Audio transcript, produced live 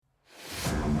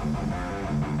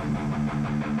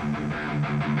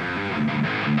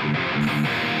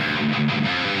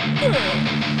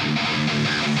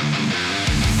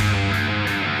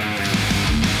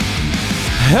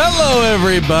Hello,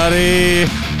 everybody.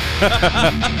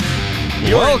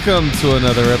 Welcome to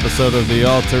another episode of the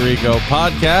Alter Ego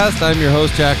Podcast. I'm your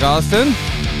host, Jack Austin.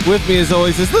 With me, as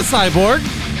always, is the Cyborg.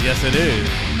 Yes, it is.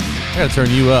 I gotta turn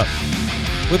you up.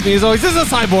 With me, as always, is the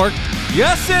Cyborg.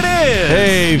 Yes, it is.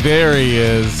 Hey, there he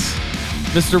is.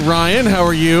 Mr. Ryan, how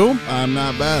are you? I'm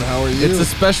not bad. How are you? It's a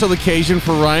special occasion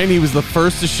for Ryan. He was the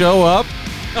first to show up.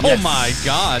 Oh, my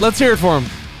God. Let's hear it for him.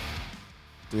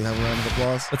 Do we have a round of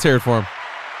applause? Let's hear it for him.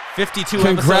 52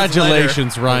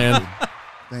 Congratulations, Ryan.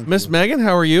 Thank Miss you. Megan,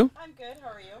 how are you? I'm good. How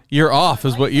are you? You're off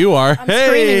is what you are. I'm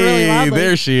screaming really loudly.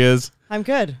 There she is. I'm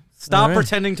good. Stop All right.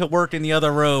 pretending to work in the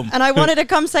other room. And I wanted to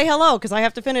come say hello because I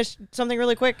have to finish something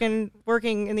really quick and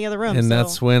working in the other room. And so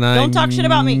that's when I don't talk shit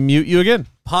about me. mute you again.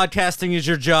 Podcasting is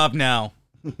your job now.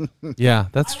 Yeah,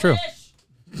 that's true.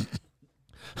 Wish.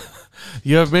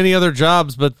 You have many other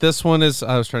jobs, but this one is...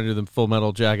 I was trying to do the Full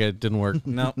Metal Jacket. It didn't work.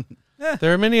 No.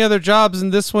 There are many other jobs,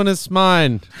 and this one is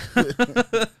mine.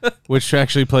 Which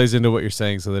actually plays into what you're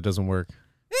saying, so that doesn't work.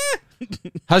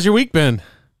 How's your week been?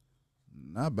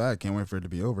 Not bad. Can't wait for it to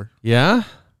be over. Yeah?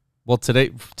 Well,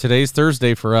 today's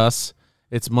Thursday for us.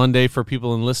 It's Monday for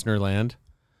people in listener land.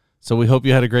 So we hope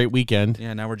you had a great weekend.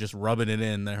 Yeah, now we're just rubbing it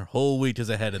in. Their whole week is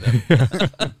ahead of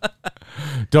them.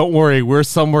 Don't worry, we're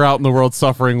somewhere out in the world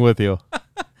suffering with you.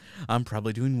 I'm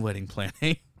probably doing wedding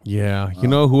planning. Yeah, you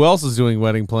know who else is doing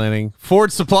wedding planning?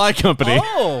 Forge Supply Company.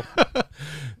 Oh!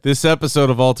 This episode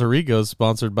of Alter Ego is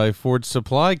sponsored by Forge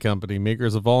Supply Company,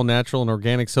 makers of all natural and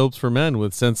organic soaps for men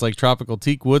with scents like tropical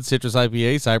teak wood, citrus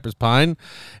IPA, cypress pine,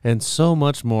 and so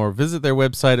much more. Visit their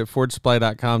website at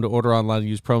forgesupply.com to order online and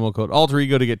use promo code Alter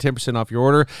Ego to get 10% off your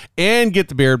order and get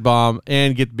the beard balm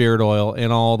and get the beard oil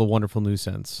and all the wonderful new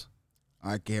scents.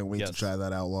 I can't wait Yes. to try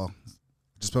that outlaw.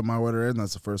 Just put my order in.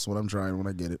 That's the first one I'm trying when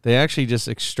I get it. They actually just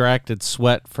extracted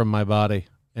sweat from my body,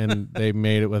 and they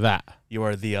made it with that. You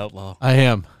are the outlaw. I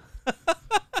am.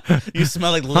 You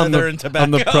smell like leather and tobacco. I'm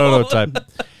the prototype.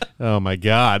 Oh, my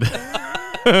God.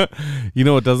 You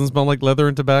know what doesn't smell like leather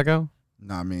and tobacco?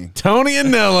 Not me. Tony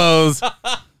and Nello's.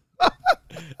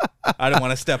 I don't want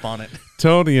to step on it.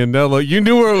 Tony and Nello. You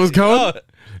knew where it was going? Oh,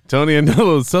 Tony and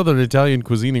Nello's Southern Italian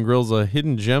Cuisine and Grill's a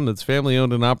hidden gem that's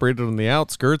family-owned and operated on the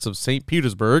outskirts of St.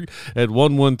 Petersburg at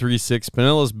 1136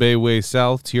 Pinellas Bay Way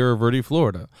South, Tierra Verde,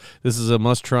 Florida. This is a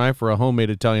must-try for a homemade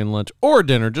Italian lunch or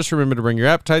dinner. Just remember to bring your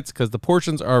appetites because the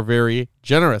portions are very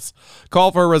generous.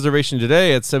 Call for a reservation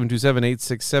today at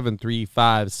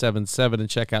 727-867-3577 and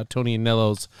check out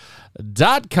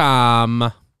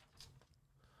TonyandNellos.com.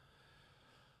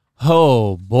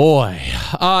 Oh, boy.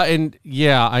 And,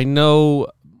 yeah, I know...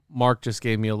 Mark just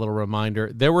gave me a little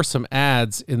reminder. There were some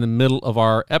ads in the middle of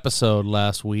our episode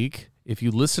last week. If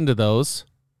you listen to those,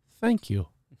 thank you.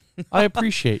 I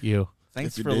appreciate you.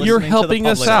 thanks If for you listening did. You're to helping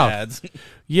the us public out. ads.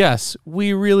 Yes,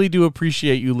 we really do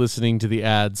appreciate you listening to the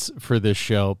ads for this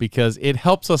show because it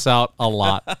helps us out a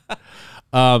lot.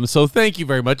 So thank you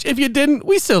very much. If you didn't,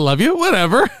 we still love you.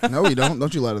 Whatever. No, you don't.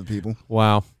 Don't you lie to the people.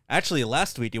 Wow. Actually,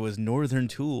 last week it was Northern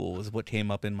Tool was what came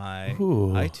up in my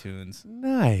Ooh. iTunes.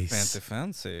 Nice.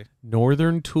 Fancy.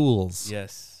 Northern Tools.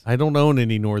 Yes. I don't own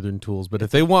any Northern Tools, but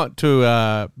if they want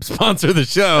to sponsor the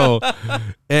show,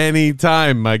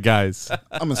 anytime, my guys.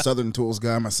 I'm a Southern Tools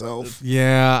guy myself.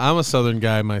 Yeah, I'm a Southern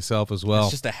guy myself as well.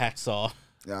 It's just a hacksaw.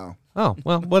 Yeah. Oh,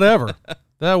 well, whatever.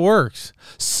 That works.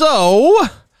 So,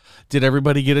 did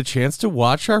everybody get a chance to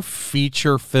watch our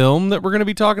feature film that we're going to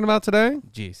be talking about today?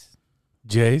 Jeez.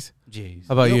 Jace? Jeez.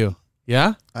 How about Yep. you?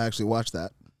 Yeah? I actually watched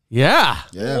that. Yeah.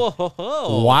 Yeah. Whoa.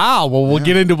 Wow. Well, we'll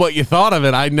get into what you thought of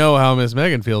it. I know how Miss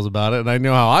Megan feels about it, and I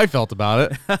know how I felt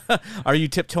about it. Are you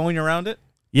tiptoeing around it?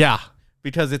 Yeah.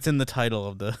 Because it's in the title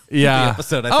of the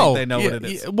episode. I think they know what it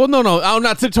is. Well, no. I'm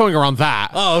not tiptoeing around that.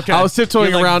 Oh, okay. I was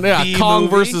tiptoeing You're like around the Kong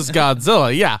movie? versus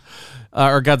Godzilla. Yeah.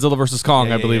 Or Godzilla versus Kong,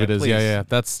 Yeah, I believe yeah, it is. please. Yeah.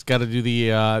 That's got to do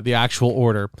the actual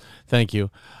order. Thank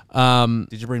you.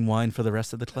 Did you bring wine for the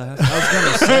rest of the class? I was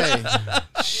going to say.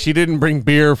 She didn't bring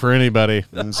beer for anybody.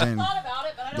 I'm saying. I thought about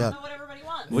it, but I don't Yeah. know what everybody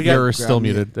wants. You're still grab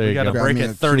me muted. There we you got to go. Grab break me at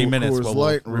a 30 Cool minutes. Coors While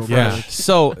Light we'll real Yeah. fast.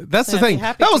 So that's the I'd be thing.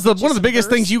 happy That to was get you one of the some biggest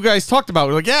beers. things you guys talked about.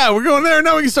 We're like, yeah, we're going there.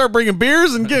 Now we can start bringing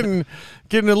beers and getting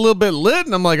a little bit lit.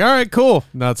 And I'm like, all right, cool.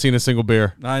 Not seeing a single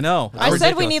beer. I know. I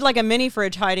said we need like a mini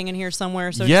fridge hiding in here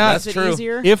somewhere, so Yeah, it that's makes it true.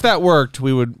 easier. If that worked,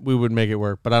 we would make it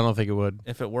work, but I don't think it would.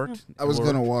 If it worked. I was it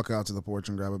going to worked. walk out to the porch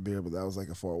and grab a beer, but that was like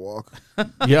a far walk.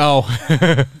 Yo,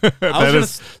 that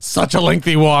is such a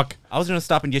lengthy walk. I was going to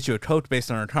stop and get you a Coke based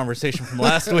on our conversation from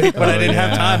last week, but I didn't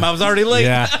have time. I was already late.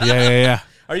 Yeah.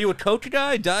 Are you a Coke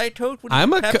guy? Diet Coke? What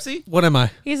I'm a Pepsi? What am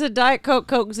I? He's a Diet Coke,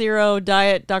 Coke Zero,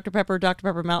 Diet Dr. Pepper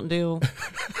Mountain Dew.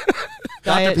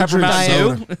 Dr. Pepper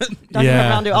Mountain Dew? Dr. Pepper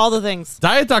Mountain Dew, all the things.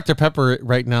 Diet Dr. Pepper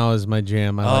right now is my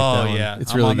jam. I like that one. Yeah.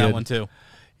 It's I'm really on good. that one too.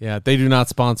 Yeah, they do not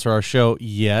sponsor our show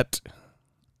yet.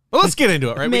 Well, let's get into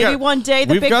it, right? Maybe one day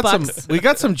the big bucks. We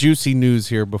got some juicy news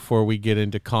here before we get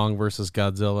into Kong versus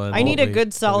Godzilla. And I need a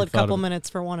good solid couple minutes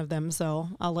for one of them, so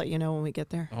I'll let you know when we get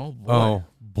there. Oh, boy.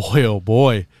 Oh,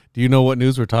 boy. Do you know what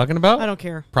news we're talking about? I don't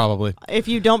care. Probably. If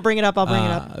you don't bring it up, I'll bring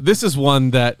it up. This is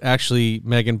one that actually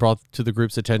Megan brought to the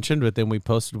group's attention, but then we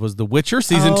posted was The Witcher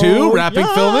Season 2 wrapping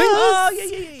filming. Oh,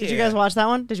 yeah. Did you guys watch that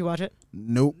one? Did you watch it?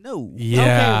 Nope. No. Yeah,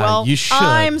 okay, well, you should.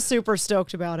 I'm super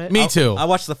stoked about it. Me too. I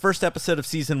watched the first episode of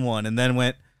Season 1 and then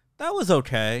went, that was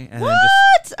okay. And What? then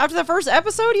just After the first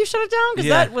episode, you shut it down? Because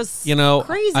that was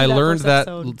crazy. I learned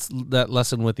first that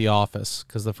lesson with The Office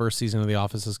because the first season of The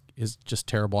Office is just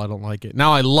terrible. I don't like it.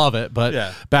 Now I love it,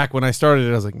 but back when I started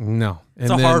it, I was like, no.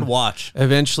 It's a hard watch.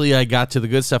 Eventually, I got to the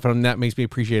good stuff, and that makes me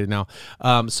appreciate it now.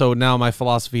 So now my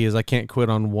philosophy is I can't quit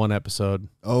on one episode.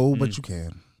 Oh, but you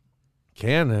can.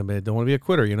 I don't want to be a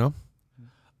quitter, you know?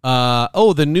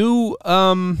 The new...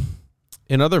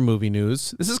 in other movie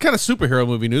news, this is kind of superhero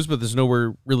movie news, but there's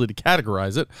nowhere really to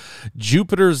categorize it.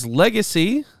 Jupiter's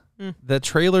Legacy, the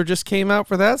trailer just came out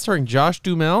for that, starring Josh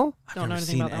Duhamel. I've never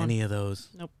seen any of those.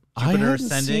 Nope. Jupiter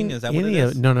Ascending, is that what it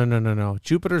is? No.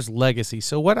 Jupiter's Legacy.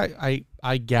 So what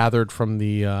I gathered from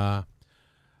the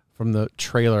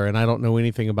trailer, and I don't know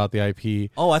anything about the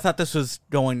IP. Oh, I thought this was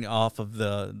going off of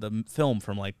the film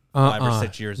from like 5 or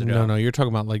 6 years ago. No, you're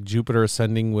talking about like Jupiter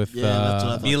Ascending with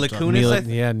Mila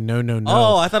Kunis. No.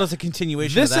 Oh, I thought it was a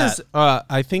continuation of that. This is,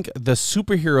 I think the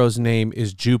superhero's name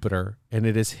is Jupiter, and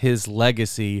it is his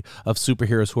legacy of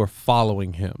superheroes who are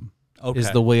following him. Okay.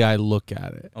 Is the way I look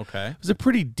at it. Okay. It was a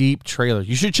pretty deep trailer.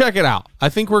 You should check it out. I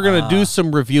think we're going to do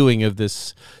some reviewing of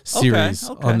this series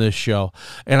on this show.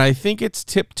 And I think it's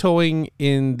tiptoeing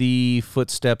in the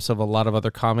footsteps of a lot of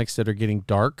other comics that are getting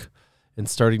dark and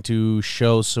starting to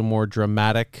show some more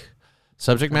dramatic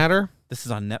subject matter. This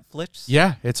is on Netflix?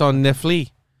 Yeah, it's on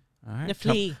Netflix. All right.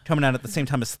 Netflix. Coming out at the same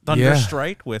time as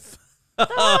Thunderstrike with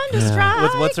Thunderstrike.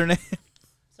 with what's her name?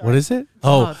 What is it?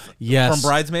 Oh, yes. From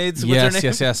Bridesmaids? What's her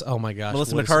name? Yes. Oh, my gosh.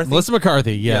 Melissa McCarthy? Melissa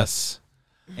McCarthy, yes.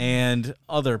 And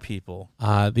other people.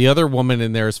 The other woman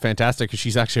in there is fantastic because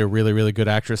she's actually a really, really good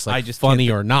actress, like funny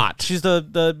or not. She's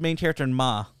the main character in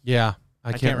Ma. Yeah.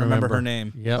 I can't remember her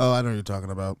name. Yep. Oh, I know what you're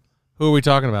talking about. Who are we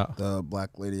talking about? The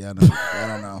black lady. I know. I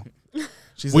don't know.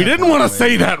 We didn't want to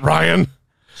say that, Ryan.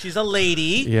 She's a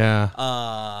lady. Yeah.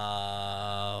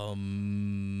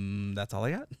 That's all I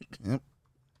got. Yep.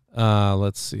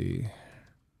 Let's see.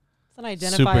 It's an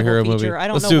identifiable Superhero feature. movie. I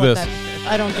don't Let's know do what this. that.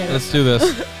 I don't get it. Let's do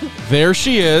this. There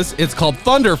she is. It's called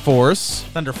Thunder Force.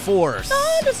 Thunder Force.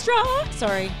 Thunderstruck.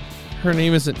 Sorry. Her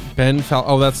name isn't Ben Fal.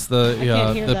 Oh, that's the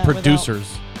can't hear that producers.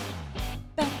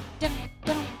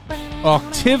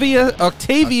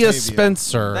 Octavia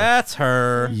Spencer. That's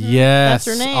her. Yes.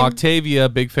 That's her name. Octavia,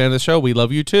 big fan of the show. We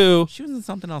love you too. She was in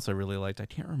something else I really liked. I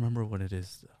can't remember what it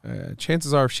is.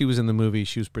 Chances are if she was in the movie,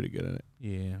 she was pretty good in it.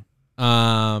 Yeah.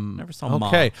 Never saw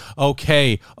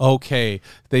Okay.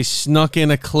 They snuck in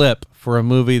a clip for a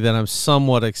movie that I'm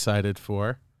somewhat excited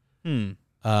for.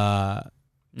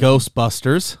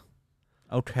 Ghostbusters.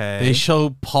 Okay. They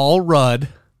show Paul Rudd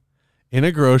in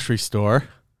a grocery store,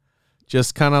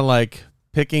 just kind of like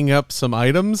picking up some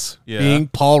items, being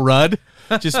Paul Rudd,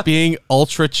 just being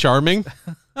ultra charming.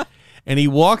 And he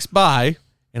walks by,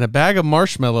 and a bag of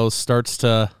marshmallows starts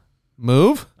to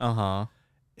move.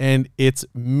 And it's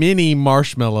mini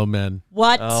marshmallow men.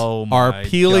 What? Oh my are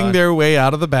peeling their way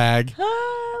out of the bag.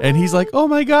 And he's like, "Oh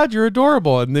my God, you're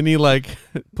adorable!" And then he like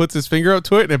puts his finger up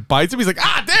to it and it bites him. He's like,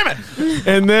 "Ah, damn it!"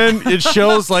 And then it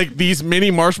shows like these mini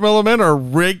marshmallow men are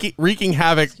wreaking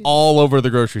havoc all over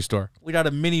the grocery store. We got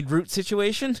a mini Groot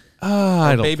situation.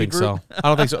 I don't think so. I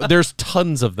don't think so. There's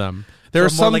tons of them. There are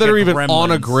some that are even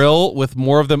on a grill with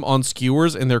more of them on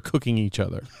skewers, and they're cooking each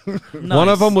other. Nice. One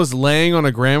of them was laying on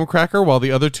a graham cracker while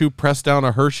the other two press down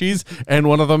a Hershey's, and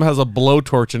one of them has a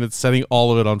blowtorch, and it's setting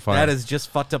all of it on fire. That is just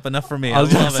fucked up enough for me. I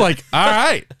was just like, all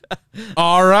right.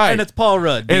 And it's Paul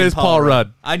Rudd. It is Paul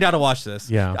Rudd. I gotta watch this.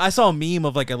 Yeah. I saw a meme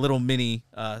of like a little mini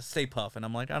Stay Puft, and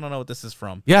I'm like, I don't know what this is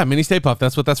from. Yeah, Mini Stay Puft.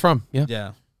 That's what that's from. Yeah.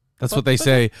 Yeah. That's what they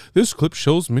say. This clip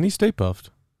shows Mini Stay Puft.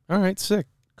 All right, sick.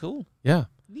 Cool. Yeah.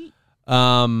 Neat.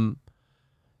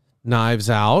 Knives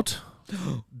Out.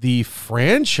 The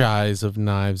franchise of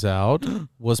Knives Out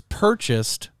was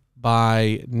purchased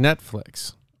by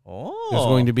Netflix. Oh. There's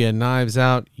going to be a Knives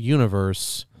Out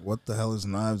universe What the hell is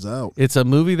Knives Out? It's a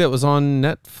movie that was on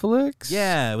Netflix.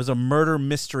 Yeah, it was a murder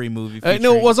mystery movie. No, it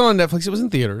featuring- wasn't on Netflix. It was in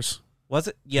theaters. Was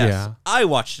it? Yes. Yeah. I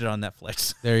watched it on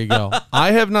Netflix. There you go.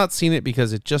 I have not seen it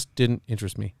because it just didn't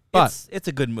interest me. But It's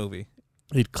a good movie.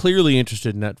 it clearly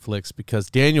interested Netflix because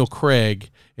Daniel Craig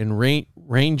and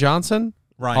Ryan Johnson,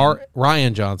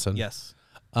 Ryan Johnson, Yes.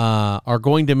 are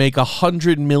going to make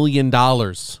 $100 million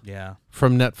Yeah.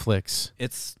 from Netflix.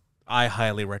 I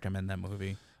highly recommend that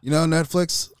movie. You know,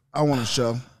 Netflix, I want a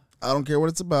show. I don't care what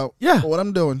it's about. Yeah. Or what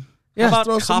I'm doing. Yeah. How about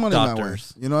Throw some Cop money my way.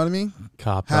 Doctors? You know what I mean?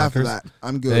 Cop Half doctors. of that.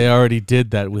 I'm good. They already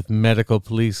did that with medical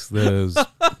police, those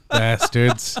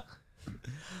bastards.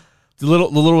 The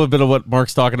little bit of what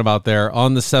Mark's talking about there.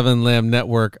 On the Seven Lamb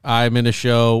Network, I'm in a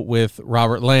show with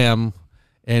Robert Lamb,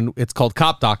 and it's called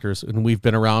Cop Doctors, and we've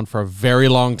been around for a very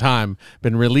long time,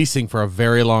 been releasing for a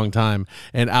very long time,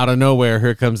 and out of nowhere,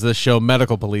 here comes this show,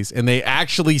 Medical Police, and they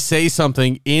actually say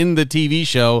something in the TV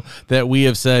show that we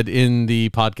have said in the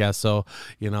podcast, so,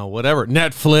 whatever.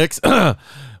 Netflix,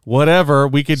 whatever,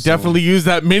 we could definitely use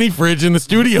that mini fridge in the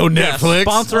studio, Netflix.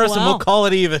 Sponsor us and wow. we'll call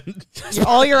it even.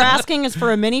 All you're asking is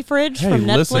for a mini fridge from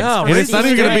Netflix. Listen, Yeah, and it's not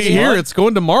even going to be crazy. here. It's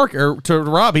going to Mark or to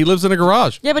Rob. He lives in a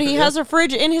garage. Yeah, but he has a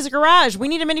fridge in his garage. We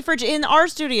need a mini fridge in our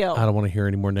studio. I don't want to hear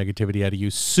any more negativity out of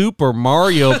you. Super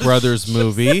Mario Brothers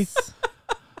movie.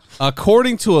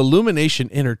 According to Illumination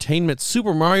Entertainment,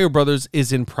 Super Mario Brothers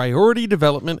is in priority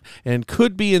development and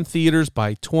could be in theaters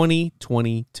by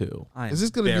 2022. Is this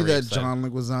going to be that John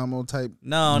Leguizamo type?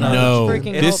 No. No,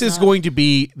 freaking this hope is not. going to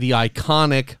be the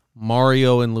iconic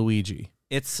Mario and Luigi.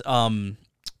 It's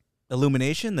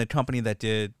Illumination, the company that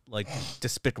did like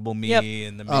Despicable Me Yep.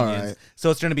 and the All Minions. right. So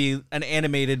it's going to be an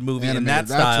animated movie in that Animated,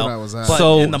 that's style, what I was at.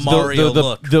 but in the Mario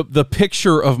look. the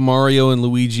picture of Mario and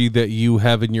Luigi that you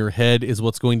have in your head is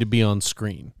what's going to be on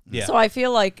screen. Yeah. So I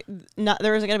feel like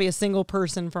there isn't going to be a single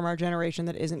person from our generation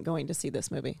that isn't going to see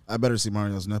this movie. I better see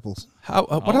Mario's nipples.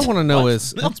 What I want to know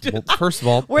is, well, first of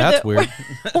all, Where that's the- weird.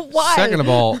 Why? Second of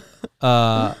all,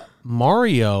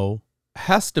 Mario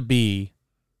has to be,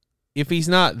 if he's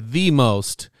not the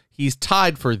most, he's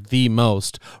tied for the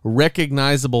most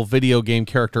recognizable video game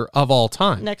character of all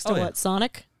time. Next to Oh, yeah. what?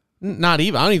 Sonic? Not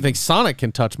even. I don't even think Sonic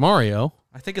can touch Mario.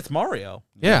 I think it's Mario.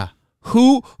 Yeah.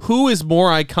 Who is more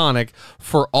iconic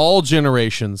for all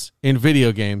generations in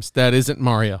video games that isn't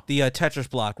Mario? The Tetris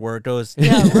block where it goes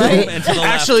Yeah, right. and to the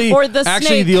left. Actually, Or the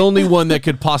snake. the only one that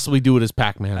could possibly do it is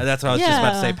Pac-Man. That's what I was just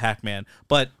about to say, Yeah. Pac-Man.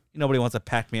 But nobody wants a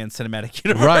Pac-Man cinematic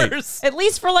Right. universe. At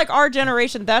least for like our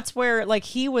generation, that's where like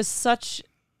he was such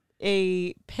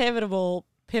a pivotal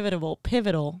Pivotal,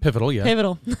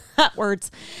 yeah.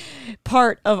 words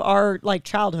part of our like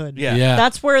childhood. Yeah. Yeah.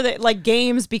 That's where the like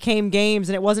games became games,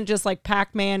 and it wasn't just like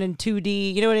Pac-Man and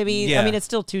 2D. You know what I mean? Yeah. I mean it's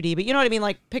still 2D, but you know what I mean?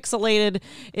 Like pixelated.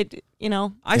 I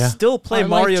Yeah. still play Our life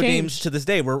Mario changed. games to this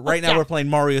day. Right now yeah. we're playing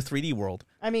Mario 3D World.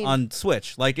 I mean, on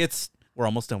Switch. Like we're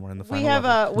almost done. We're in the final we have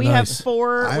level. we Nice. have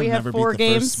four I've we have never four beat the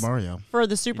games first Mario. for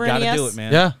the Super You gotta NES. do it,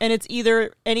 man. Yeah. And it's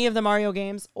either any of the Mario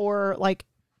games or like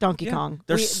Donkey Yeah. Kong.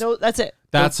 There's- That's it.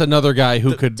 That's another guy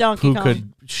who Donkey Kong.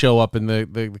 could show up in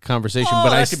the conversation, Oh, but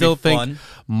that I could be still think fun.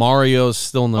 Mario's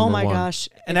still number Oh my one. gosh!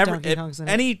 And if Donkey Kong's in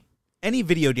it. any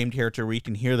video game character where you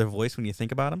can hear their voice when you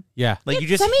think about them. Yeah. Like you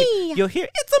It's just a me. you'll hear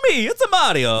it's a me, it's a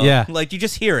Mario. Yeah. Like you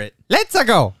just hear it. Let's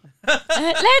go.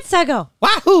 Let's go.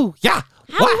 Wahoo! Yeah.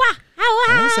 I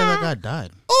want to say that guy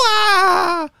died.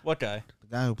 Wah! What guy? The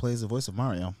guy who plays the voice of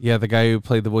Mario. Yeah, the guy who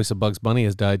played the voice of Bugs Bunny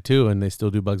has died too, and they still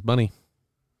do Bugs Bunny.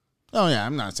 Oh, yeah.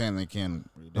 I'm not saying they can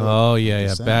redo it. Oh yeah, yeah.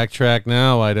 Just saying. Backtrack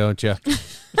now, why don't you?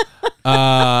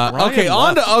 Okay,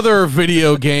 on to other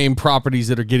video game properties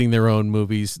that are getting their own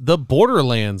movies. The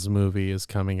Borderlands movie is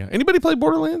coming out. Anybody play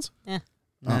Borderlands?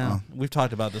 Yeah. We've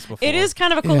talked about this before. It is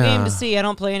kind of a cool Yeah. game to see. I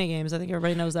don't play any games. I think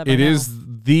everybody knows that. By It now. is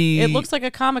the. It looks like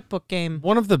a comic book game.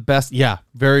 one of the best. Yeah,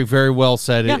 very, very well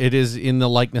said. Yeah. It is in the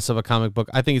likeness of a comic book.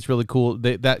 I think it's really cool.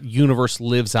 That universe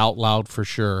lives out loud for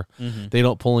sure. They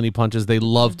don't pull any punches. They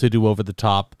love to do over the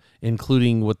top,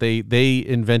 including what they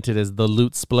invented as the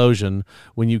loot explosion.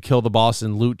 When you kill the boss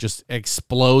and loot just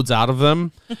explodes out of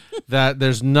them, that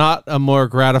there's not a more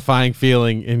gratifying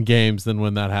feeling in games than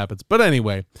when that happens. But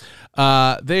anyway,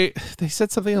 they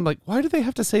said something. I'm like, why do they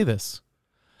have to say this?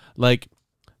 Like,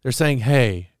 they're saying,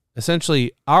 hey,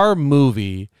 essentially, our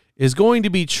movie is going to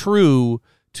be true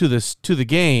to the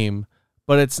game,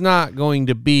 but it's not going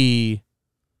to be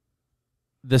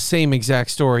the same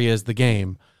exact story as the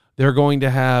game. they're going to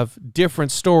have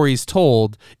different stories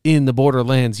told in the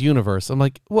Borderlands universe. I'm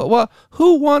like, what?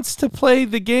 Who wants to play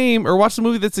the game or watch the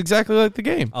movie that's exactly like the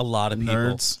game? A lot of people.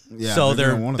 Nerds. Yeah, so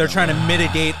they're they're trying to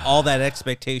mitigate all that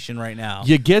expectation right now.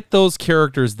 You get those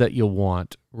characters that you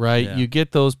want, right? Yeah. You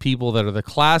get those people that are the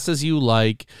classes you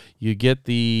like. You get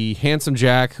the handsome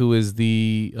Jack, who is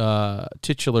the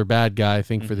titular bad guy, I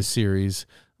think, for the series.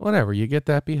 Whatever. You get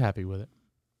that, be happy with it.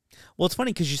 Well, it's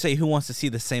funny because you say who wants to see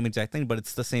the same exact thing, but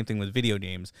it's the same thing with video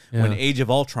games. Yeah. When Age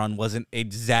of Ultron wasn't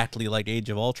exactly like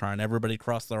Age of Ultron, everybody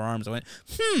crossed their arms and went,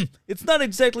 it's not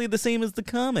exactly the same as the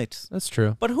comics. That's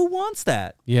true. But who wants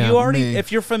that? Yeah. You already, Me.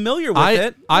 if you're familiar with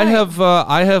it. I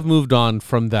have moved on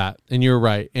from that, and you're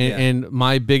right. And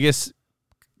my biggest,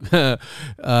 I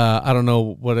don't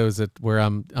know what it was, where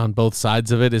I'm on both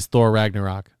sides of it, is Thor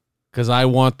Ragnarok, because I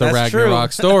want the That's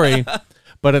Ragnarok true. story,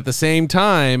 but at the same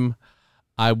time,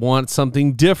 I want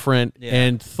something different, Yeah.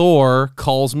 and Thor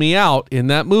calls me out in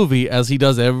that movie, as he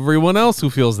does everyone else who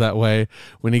feels that way,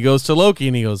 when he goes to Loki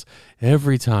and he goes,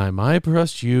 every time I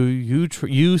trust you,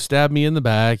 you stab me in the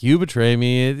back, you betray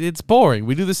me. It's boring.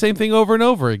 We do the same thing over and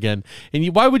over again. And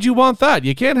why would you want that?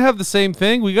 You can't have the same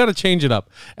thing. We got to change it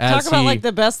up. Talk about like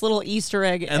the best little Easter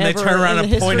egg And ever they turn around in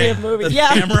and the point history at of movies. the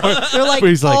Yeah, camera. they're like,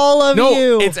 He's like, all of no,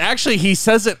 you. it's actually, he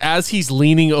says it as he's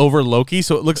leaning over Loki,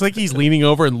 so it looks like he's leaning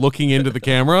over and looking into the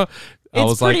camera. I It's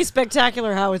was pretty like,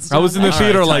 spectacular how it's done. I was in the All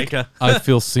theater right, like, Taika. I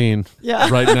feel seen Yeah.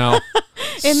 right now.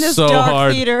 in this so dark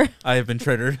hard. theater. I have been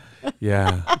triggered.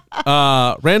 Yeah.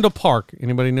 Randall Park.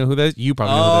 Anybody know who that is? You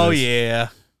probably know who Oh, that is. yeah.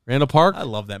 Randall Park? I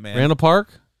love that man. Randall Park?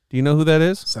 Do you know who that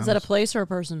is? Sounds, Is that a place or a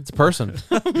person? It's a person.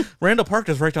 Randall Park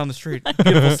is right down the street.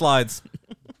 Beautiful slides.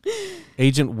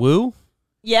 Agent Wu?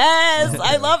 Yes,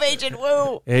 I love Agent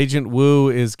Wu. Agent Wu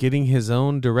is getting his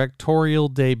own directorial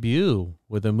debut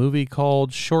with a movie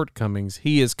called Shortcomings.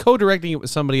 He is co-directing it with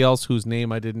somebody else whose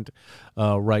name I didn't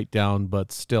write down,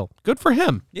 but still, good for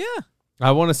him. Yeah.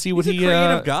 I want to see what He's a he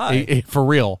creative guy. for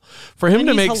real. For him And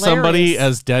to he's make somebody hilarious.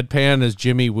 as deadpan as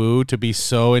Jimmy Woo to be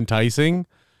so enticing.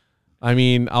 I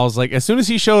mean, I was like, as soon as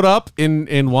he showed up in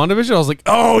WandaVision, I was like,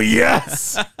 oh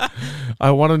yes.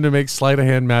 I want him to make sleight of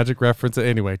hand magic reference.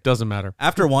 Anyway, doesn't matter.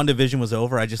 After WandaVision was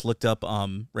over, I just looked up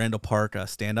Randall Park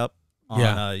stand-up on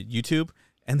YouTube,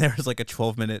 and there was like a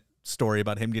 12-minute story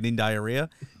about him getting diarrhea.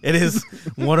 It is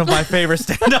one of my favorite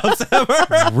stand-ups ever.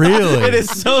 Really? It is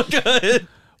so good.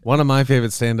 One of my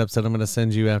favorite stand-ups that I'm going to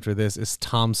send you after this is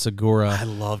Tom Segura. I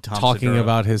love Tom talking Segura.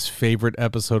 about his favorite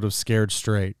episode of Scared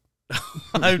Straight.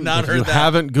 I've not If you heard that.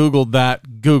 haven't Googled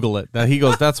that, Google it. That he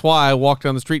goes, that's why I walk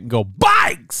down the street and go,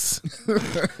 bikes!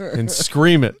 and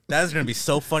scream it. That's going to be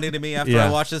so funny to me after Yeah.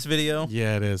 I watch this video.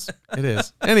 Yeah, it is. It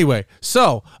is. Anyway,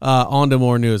 so on to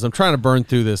more news. I'm trying to burn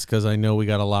through this because I know we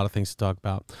got a lot of things to talk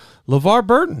about. LeVar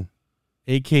Burton,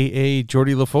 a.k.a.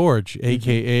 Geordie LaForge,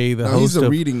 a.k.a. the no, host he's a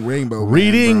of Reading Rainbow.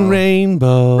 Reading man,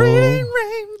 bro. Rainbow. Reading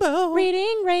Rainbow.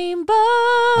 Reading Rainbow.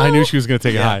 I knew she was going to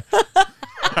take it high.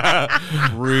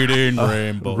 Reading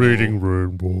Rainbow. Reading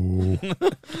Rainbow.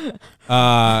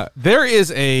 There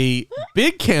is a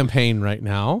big campaign right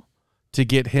now to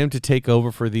get him to take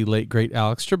over for the late, great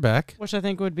Alex Trebek Which I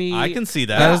think would be. I can see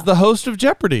that. as the host of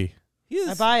Jeopardy.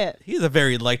 I buy it. He's a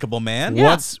very likable man.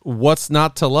 Yeah. What's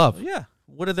not to love? Yeah.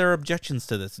 What are their objections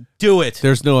to this? Do it.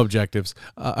 There's no objectives.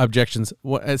 Objections.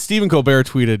 Stephen Colbert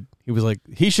tweeted, he was like,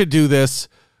 he should do this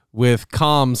with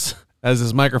comms as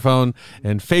his microphone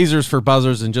and phasers for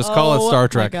buzzers and just call it Star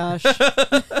Trek. Oh my gosh.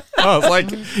 I was like,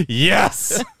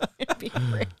 yes. It'd be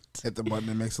great. Hit the button,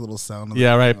 it makes a little sound.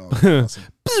 Yeah, right. Oh, awesome.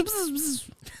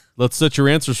 Let's set your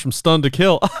answers from stun to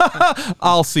kill.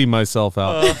 I'll see myself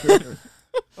out.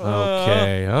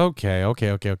 Okay.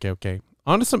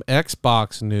 On to some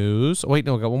Xbox news. Wait,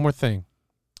 no, I got one more thing.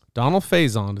 Donald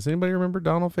Faison. Does anybody remember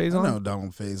Donald I Faison? know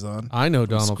Donald Faison. I know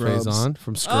From Donald Scrubs. Faison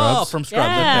from Scrubs. Oh, from Scrubs.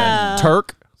 Yeah. Okay.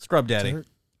 Turk. Scrub Daddy.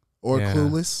 Or Yeah.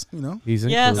 Clueless, you know. He's in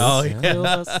Yes. Clueless. Oh, yeah.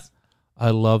 Clueless. I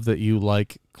love that you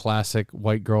like classic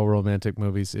white girl romantic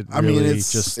movies. It I really mean,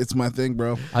 it's my thing,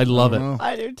 bro. I love I it. don't know.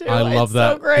 I do too. I love It's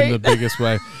that So great. in the biggest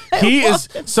way. He is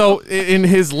so in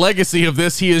his legacy of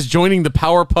this. He is joining the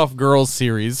Powerpuff Girls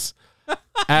series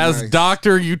as Nice.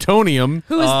 Dr. Utonium,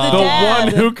 Who is the the dad?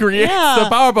 one who creates Yeah.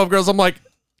 the Powerpuff Girls. I'm like,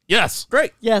 yes,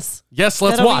 Great. Yes. yes,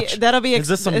 let's That'll watch. That'll be Is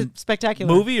this some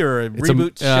spectacular. Movie or a It's a-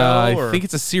 reboot show? I or? think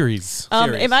it's a series.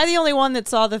 series. Am I the only one that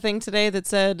saw the thing today that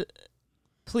said,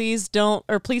 please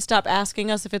stop asking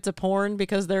us if it's a porn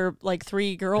because they're like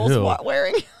three girls Ew.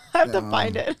 wearing? I have to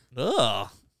find it. Ugh.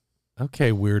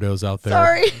 Okay, weirdos out there.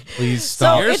 Sorry. Please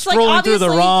stop. You're it's like scrolling through the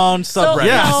obviously- wrong So, subreddit.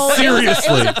 Yeah, no, it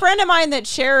seriously. was a friend of mine that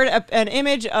shared an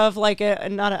image of like a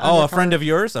not an Oh, a undercard. friend of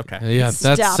yours? Okay. Yeah,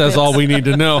 that Stop says it. all we need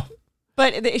to know.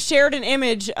 But they shared an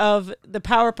image of the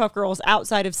Powerpuff Girls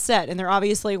outside of set, and they're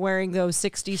obviously wearing those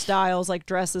 60 styles like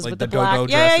dresses Like with the the black.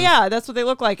 go-go Yeah, dresses? yeah, that's what they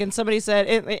look like. And somebody said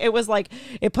it was like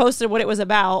it posted what it was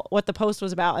about, what the post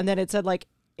was about, and then it said like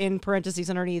in parentheses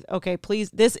underneath, okay, please,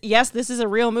 this is a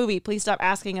real movie. Please stop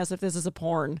asking us if this is a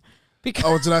porn. Because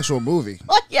Oh, it's an actual movie.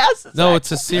 yes, No,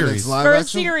 it's a And it's series. live for a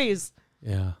action? series.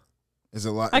 Yeah. Is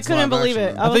it live? I it's couldn't live believe action,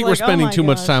 it. then. I think was we're like, spending oh too my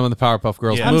much gosh. time on the Powerpuff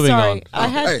Girls. Yeah. I'm Moving sorry. on. I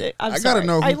had. Hey, I'm I sorry. gotta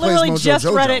know who I plays literally Mojo just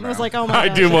Jojo read it and now. was like, oh my I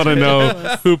gosh. do it's want to know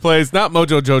ridiculous. who plays not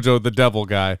Mojo Jojo, the devil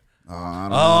guy. I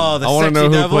don't Oh, the I want to sexy know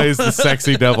who devil. plays the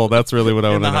sexy devil. That's really what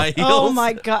I In want the to know. high heels. Oh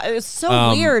my god, it's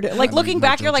so weird. Like looking need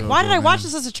back, Mojo you're like, why did I Jojo, watch man.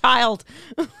 this as a child?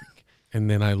 And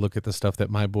then I look at the stuff that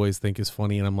my boys think is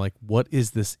funny, and I'm like, what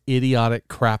is this idiotic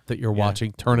crap that you're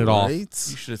watching? Turn it off. You Right?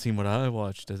 should have seen what I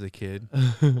watched as a kid.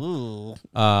 Ooh.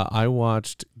 I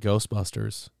watched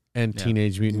Ghostbusters and Yeah.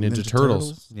 Teenage Mutant Ninja, Ninja Turtles.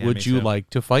 Turtles? Yeah, Would me you too. like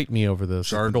to fight me over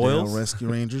this? Gargoyles? Rescue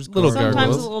Rangers. Little Gargoyles. Sometimes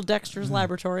gargoyles. a little Dexter's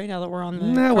Laboratory. Now that we're on the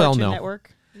Nah, well, Cartoon no.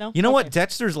 Network. No, You know what? Okay.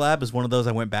 Dexter's Lab is one of those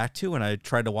I went back to and I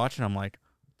tried to watch it. And I'm like,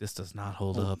 this does not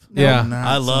hold up. No. Yeah.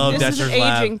 I love This isn't Dexter's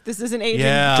Lab. aging. This isn't aging.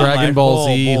 Yeah. I'm Dragon like, Ball oh,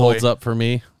 Z boy. holds up for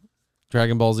me.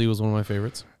 Dragon Ball Z was one of my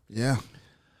favorites. Yeah.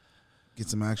 Get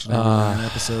some action every 9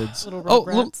 episodes. Little Oh,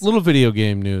 Rugrats. little video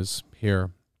game news here.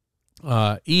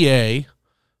 EA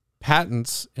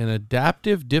patents an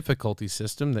adaptive difficulty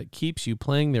system that keeps you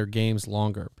playing their games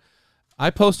longer. I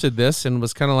posted this and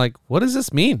was kind of like, what does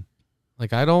this mean?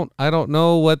 Like, I don't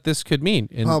know what this could mean.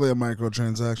 And Probably a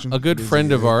microtransaction. a good It is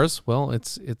friend of EA. ours, well,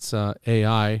 it's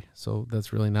AI, so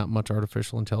that's really not much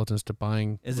artificial intelligence to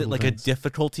buying. Is it little like things. a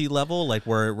difficulty level, like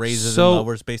where it raises So- and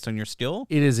lowers based on your skill?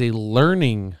 It is a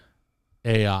learning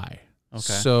AI. Okay.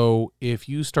 So if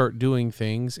you start doing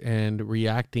things and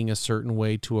reacting a certain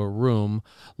way to a room,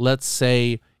 let's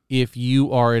say if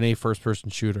you are in a first-person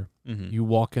shooter, Mhm. you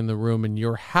walk in the room and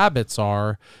your habits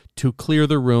are to clear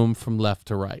the room from left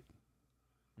to right.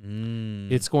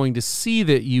 It's going to see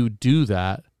that you do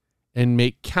that and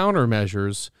make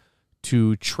countermeasures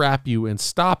to trap you and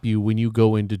stop you when you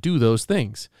go in to do those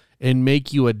things and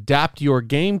make you adapt your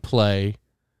gameplay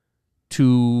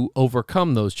to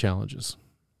overcome those challenges.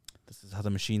 This is how the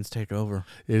machines take over.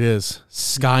 It is.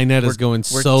 Skynet is going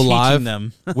We're so teaching live.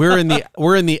 them. we're in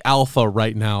the alpha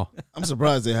right now. I'm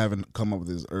surprised they haven't come up with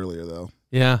this earlier, though.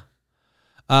 Yeah.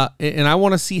 And I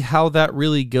want to see how that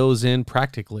really goes in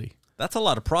practically. That's a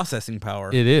lot of processing power.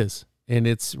 It is. And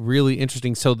it's really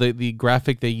interesting. So the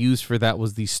graphic they used for that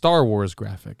was the Star Wars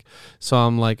graphic. So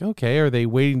I'm like, okay, are they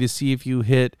waiting to see if you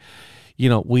hit,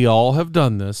 we all have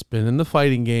done this, been in the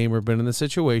fighting game or been in the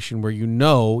situation where you're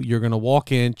going to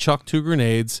walk in, chuck 2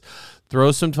 grenades,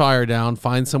 throw some fire down,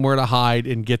 find somewhere to hide,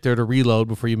 and get there to reload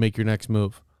before you make your next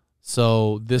move.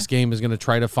 So this game is going to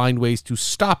try to find ways to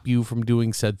stop you from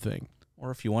doing said thing.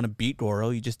 Or if you want to beat Goro,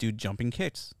 you just do jumping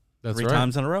kicks. That's 3 right.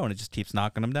 times in a row, and it just keeps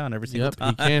knocking them down every single Yep, time.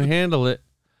 he can't handle it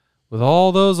with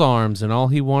all those arms, and all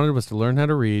he wanted was to learn how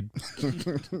to read.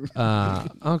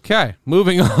 Okay,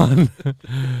 moving on.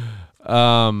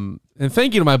 And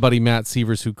thank you to my buddy Matt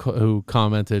Sievers who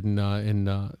commented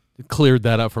and cleared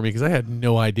that up for me because I had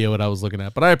no idea what I was looking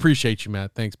at. But I appreciate you,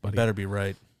 Matt. Thanks, buddy. Better be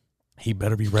right. He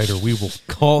better be right, or we will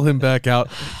call him back out.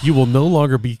 You will no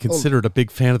longer be considered a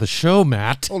big fan of the show,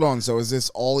 Matt. Hold on. So is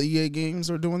this all EA games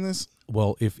are doing this?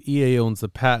 Well, if EA owns the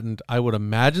patent, I would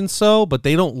imagine so, but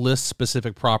they don't list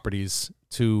specific properties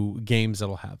to games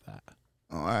that'll have that.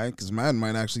 All right, because Madden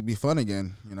might actually be fun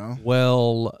again,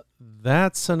 Well,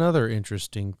 that's another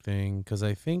interesting thing because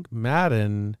I think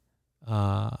Madden,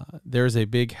 there's a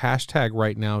big hashtag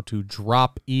right now to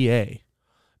drop EA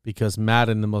because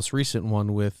Madden, the most recent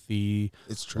one with the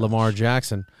It's trash. Lamar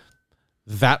Jackson,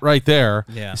 that right there.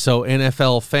 Yeah. So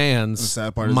NFL The fans,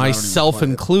 sad part is I don't even myself play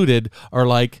it. included, are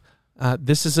like,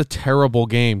 this is a terrible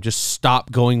game. Just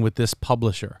stop going with this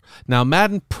publisher. Now,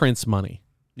 Madden prints money.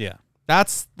 Yeah.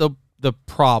 That's the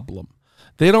problem.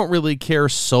 They don't really care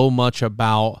so much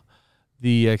about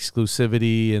the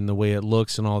exclusivity and the way it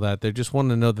looks and all that. They just want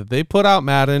to know that they put out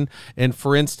Madden, and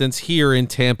for instance, here in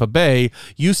Tampa Bay,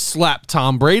 you slap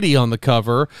Tom Brady on the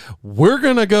cover, we're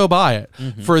going to go buy it.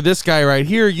 For this guy right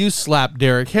here, you slap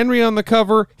Derrick Henry on the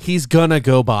cover, he's going to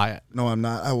go buy it. No, I'm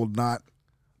not. I will not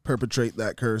perpetrate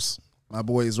that curse. My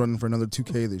boy is running for another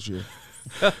 2K this year.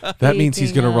 That means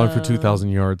he's going to run for Speaking 2,000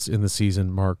 yards in the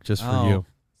season, Mark, just for Oh. you.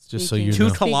 Just so you Speaking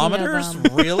know. 2 kilometers?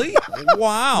 Speaking of, Really?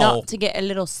 Wow. Not to get a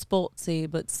little sportsy,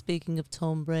 but speaking of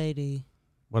Tom Brady,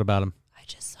 What about him? I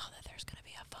just saw that there's going to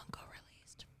be a Funko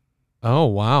released. Oh,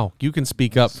 wow. You can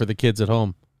speak up for the kids at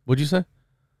home. What'd you say?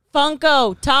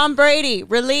 Funko, Tom Brady,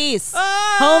 release.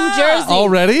 Home jersey.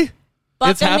 Already?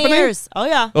 Buccaneers. Oh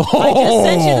yeah. I just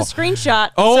sent you the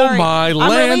screenshot. Oh, Sorry. my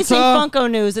I'm releasing Lanta. Funko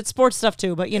news. It's sports stuff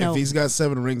too, but If he's got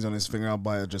 7 rings on his finger, I'll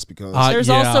buy it just because. there's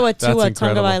Yeah, also a that's Tua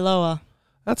incredible. Tagovailoa.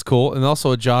 That's cool. And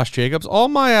also a Josh Jacobs. All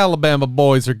my Alabama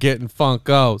boys are getting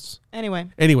Funkos. Anyway,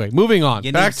 Moving on.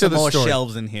 You Back need to some the more story.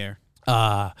 shelves in here.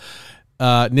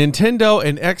 Nintendo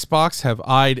and Xbox have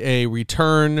eyed a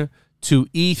return to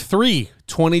E3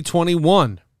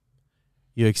 2021.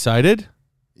 You excited?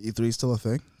 E3 still a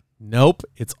thing? Nope.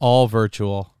 It's all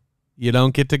virtual. You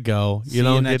don't get to go. See You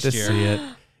don't you get to next year. see it.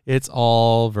 It's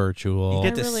all virtual. You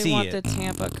get I to really see want it. the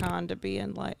Tampa Con to be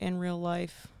in real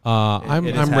life. I'm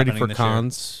it is ready happening for this year.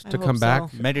 cons I to hope come back.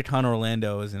 so. MegaCon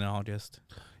Orlando is in August.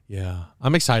 Yeah,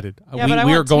 I'm excited. Yeah, but I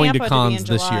we want are going Tampa to cons be in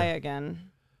this July year. again.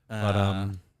 But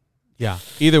yeah.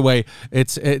 Either way,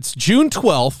 it's June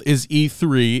 12th is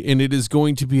E3, and it is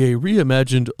going to be a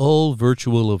reimagined all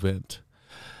virtual event.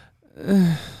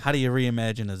 How do you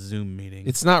reimagine a Zoom meeting?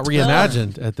 It's not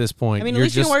reimagined at this point. I mean, You're at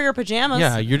least you just, can wear your pajamas.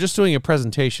 yeah, you're just doing a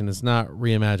presentation. It's not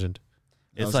reimagined.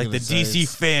 It's was like gonna the say, DC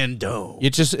it's- Fandom.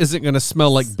 It just isn't going to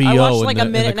smell like I BO watched in like the, a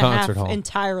minute in the and a half concert hall.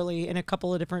 entirely in a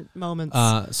couple of different moments.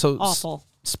 So Awful.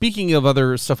 Speaking of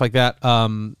other stuff like that,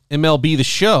 MLB the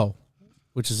Show,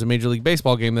 which is a Major League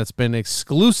Baseball game that's been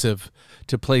exclusive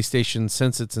to PlayStation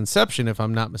since its inception, if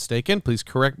I'm not mistaken. Please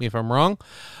correct me if I'm wrong.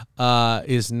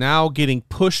 Is now getting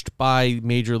pushed by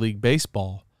Major League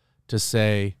Baseball to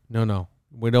say, no,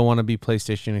 we don't want to be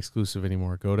PlayStation exclusive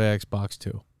anymore. Go to Xbox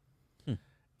too.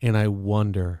 And I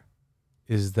wonder,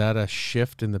 is that a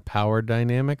shift in the power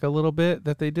dynamic a little bit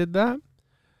that they did that?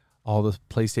 All the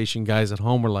PlayStation guys at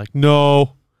home were like,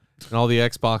 no. And all the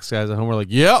Xbox guys at home were like,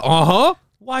 yeah, uh-huh.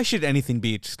 Why should anything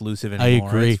be exclusive I anymore?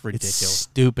 agree. It's ridiculous. It's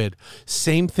stupid.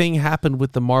 Same thing happened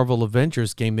with the Marvel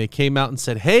Avengers game. They came out and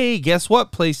said, hey, guess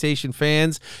what, PlayStation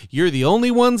fans? You're the only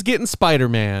ones getting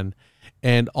Spider-Man.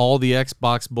 And all the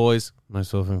Xbox boys,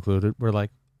 myself included, were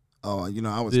like, Oh,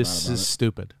 I was this mad is about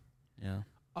stupid. Yeah.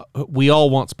 We all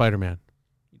want Spider-Man.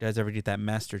 You guys ever get that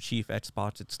Master Chief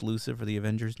Xbox exclusive for the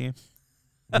Avengers game?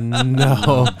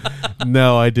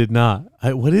 No, I did not.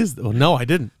 No, I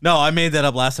didn't. No, I made that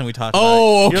up last time we talked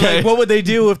Oh, about it. You're okay. like, what would they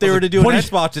do if they were to do an what is-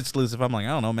 Xbox exclusive? I'm like, I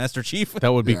don't know, Master Chief.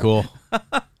 That would be Yeah. cool.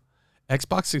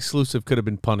 Xbox exclusive could have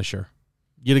been Punisher.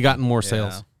 You'd have gotten more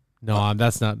sales. No,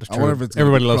 that's not it. true. I wonder if it's gonna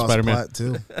Everybody be loves Spider-Man.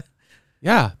 cross-plat, too.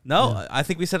 Yeah. No, I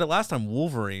think we said it last time.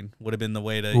 Wolverine would have been the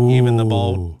way to even the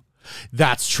ball. Ooh.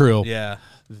 That's true. Yeah.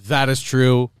 That is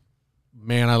true.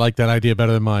 Man, I like that idea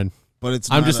better than mine. But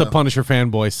it's I'm not just a Punisher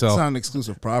fanboy, It's so. not an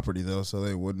exclusive property though, so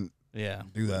they wouldn't Yeah.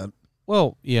 do that.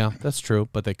 Well, yeah, that's true,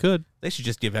 but they could. They should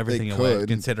just give everything They away, could.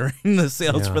 considering the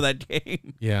sales Yeah. for that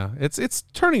game. Yeah, it's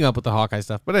turning up with the Hawkeye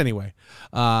stuff. But anyway,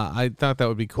 I thought that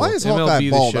would be cool. Why is MLB Hawkeye The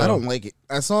bald? Show. I don't like it.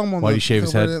 I saw him on Why'd the he shave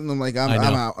his cover head? of it, and I'm like, I I'm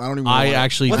know. out. I don't even. I want it.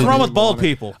 actually What's didn't wrong with even bald want it.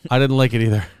 people? I didn't like it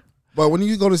either. But when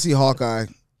you go to see Hawkeye,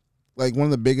 like one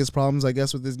of the biggest problems I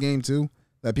guess with this game too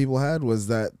that people had was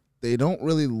that they don't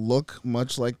really look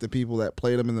much like the people that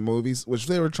played them in the movies, which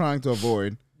they were trying to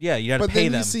avoid. Yeah, you got to But pay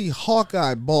then them. you see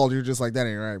Hawkeye bald, you're just like, that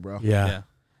ain't right, bro. Yeah. Yeah.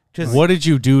 Just What did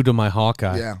you do to my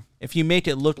Hawkeye? Yeah. if you make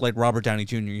it look like Robert Downey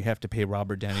Jr., you have to pay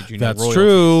Robert Downey Jr. That's royalties.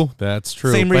 true. That's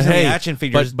true. Same But reason hey, the action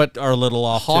figures but are a little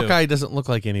off too. Hawkeye doesn't look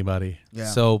like anybody. Yeah.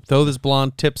 So throw this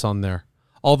blonde tips on there.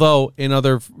 Although in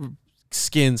other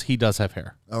skins he does have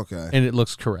hair, Okay. and it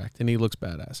looks correct, and he looks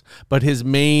badass. But his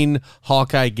main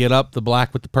Hawkeye get up, the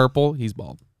black with the purple, he's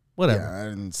bald. Whatever. Yeah, I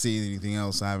didn't see anything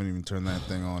else. I haven't even turned that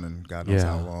thing on in God knows Yeah.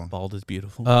 how long. Bald is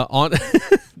beautiful.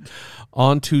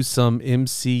 On to some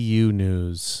MCU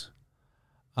news.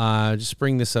 Just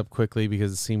bring this up quickly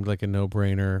because it seemed like a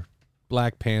no-brainer.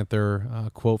 Black Panther,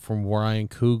 quote from Ryan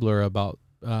Coogler about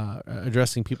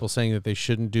addressing people saying that they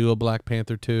shouldn't do a Black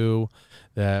Panther 2,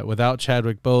 that without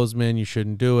Chadwick Boseman, you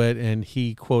shouldn't do it. And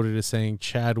he quoted as saying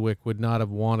Chadwick would not have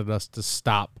wanted us to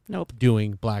stop Nope.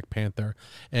 doing Black Panther.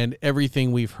 And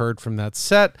everything we've heard from that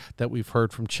set, that we've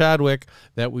heard from Chadwick,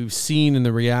 that we've seen in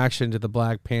the reaction to the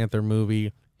Black Panther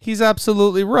movie, he's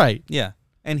absolutely right. yeah.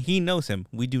 And he knows him.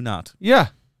 We do not. Yeah.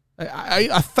 I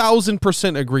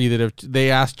 1,000% agree that if they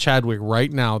asked Chadwick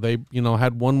right now, they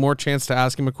had one more chance to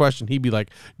ask him a question, he'd be like,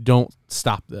 "Don't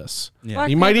stop this." Yeah. Black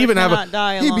He might Panther even have a- cannot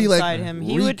die He'd be alongside like him.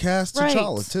 He would recast right.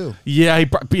 T'Challa too. Yeah,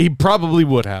 he probably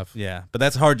would have. Yeah. But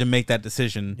that's hard to make that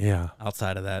decision Yeah,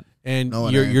 outside of that. and No,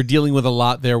 it you're ain't. you're dealing with a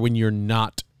lot there when you're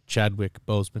not Chadwick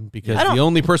Boseman, because I don't- the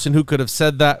only person who could have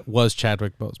said that was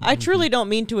Chadwick Boseman. I truly don't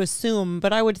mean to assume,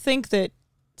 but I would think that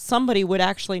somebody would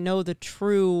actually know the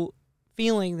true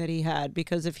feeling that he had,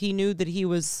 because if he knew that he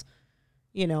was,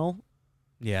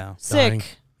 Yeah. sick, Dying.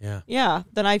 Yeah,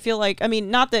 then I feel like, I mean,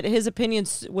 not that his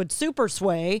opinions would super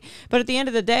sway, but at the end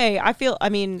of the day, I feel, I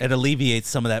mean, it alleviates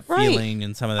some of that Right. feeling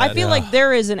and some of that. I feel like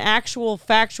there is an actual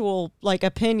factual like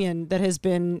opinion that has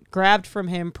been grabbed from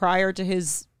him prior to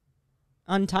his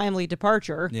untimely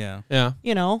departure. Yeah. Yeah.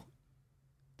 You know,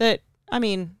 that, I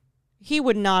mean, he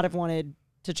would not have wanted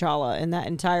T'Challa and that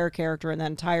entire character and that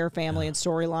entire family and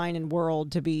storyline and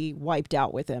world to be wiped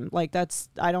out with him. Like that's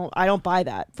I don't buy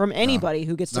that from anybody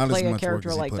who gets to Not as play a much work character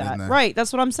as he like put in that. there. Right,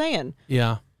 that's what I'm saying.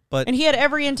 Yeah. But And he had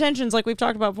every intentions, like we've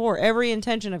talked about before, every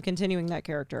intention of continuing that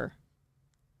character.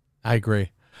 I agree.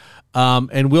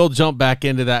 And we'll jump back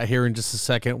into that here in just a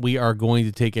second. We are going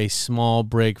to take a small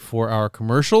break for our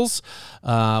commercials.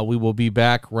 We will be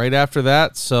back right after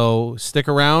that, so stick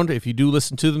around. If you do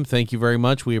listen to them, thank you very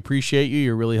much. We appreciate you.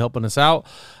 You're really helping us out.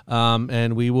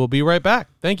 And we will be right back.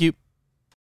 Thank you.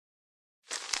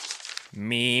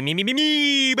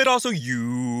 Me, but also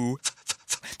you.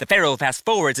 The Pharaoh fast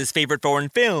forwards his favorite foreign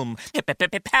film,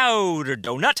 Powder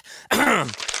Donut.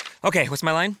 Okay, what's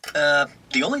my line?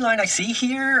 The only line I see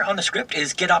here on the script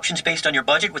is get options based on your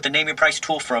budget with the name your price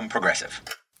tool from Progressive.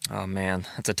 Oh man,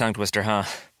 that's a tongue twister, huh?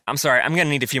 I'm sorry, I'm gonna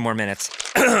need a few more minutes.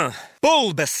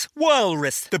 Bulbous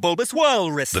Walrus, the Bulbous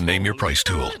Walrus. The Name Your Price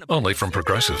tool, only from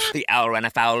Progressive. The owl ran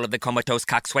afoul of the comatose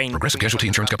coxswain. Progressive Casualty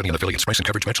Insurance Company and affiliates. Price and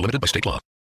coverage match limited by state law.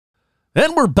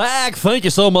 And we're back. Thank you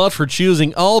so much for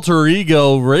choosing Alter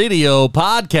Ego Radio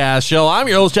Podcast Show. I'm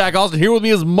your host, Jack Austin. Here with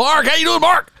me is Mark. How you doing,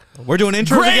 Mark? we're doing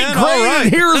intros Great, again. great. All right. And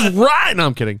here's Ryan. No,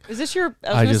 I'm kidding. Is this your? I I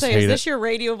was gonna just say, hate is this it. your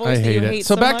radio voice I that hate you it. hate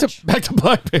So back much? to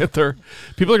Black Panther.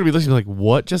 People are gonna be listening like,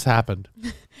 what just happened?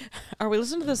 Are we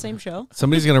listening to the same show?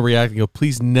 Somebody's gonna react and go,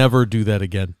 please never do that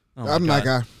again. Oh my I'm God. that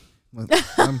guy.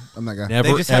 I'm that guy. Never,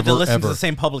 They just had to ever, listen ever. to the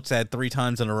same Publix ad 3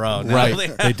 times in a row. Now Right,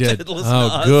 have they did. to listen to Oh,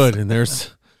 us. good. And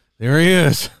there he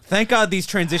is. Thank God these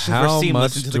transitions How were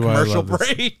seamless much into the do I commercial love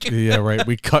this? break. Yeah, right.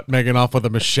 We cut Megan off with a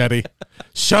machete.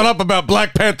 Shut up about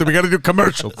Black Panther. We got to do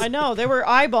commercials. I know they were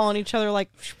eyeballing each other like,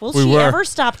 will We she were. ever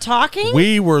stop talking?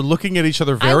 We were looking at each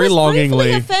other very was briefly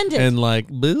longingly offended. and like,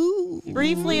 boo.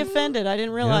 Briefly offended. I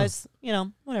didn't realize. You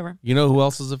know, whatever. You know who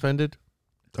else is offended?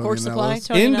 Tony Force supply. Nellis.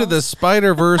 Tony Into the Nellis.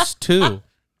 Spider-Verse 2.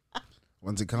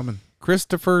 When's it coming?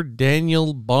 Christopher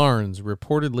Daniel Barnes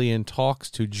reportedly in talks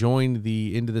to join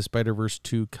the Into the Spider-Verse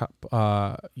 2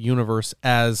 universe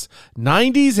as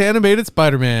 90s animated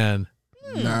Spider-Man,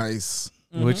 Nice.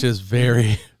 which is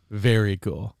very, very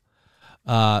cool.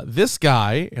 This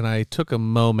guy, and I took a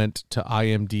moment to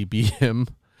IMDb him,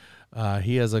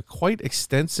 he has a quite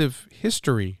extensive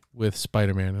history with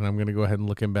Spider-Man, and I'm going to go ahead and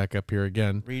look him back up here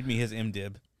again. Read me his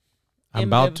MDib. I'm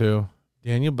about to.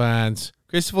 Daniel Barnes.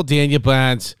 Christopher Daniel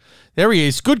Barnes. There he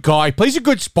is. Good guy. Plays a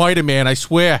good Spider-Man, I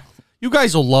swear. You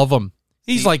guys will love him.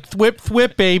 He's like, thwip,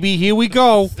 thwip, baby. Here we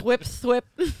go. Thwip,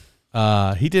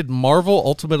 thwip. He did Marvel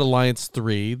Ultimate Alliance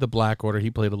 3, The Black Order. He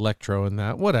played Electro in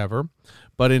that. Whatever.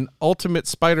 But in Ultimate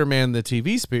Spider-Man, the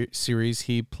TV series,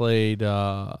 he played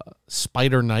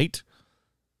Spider Knight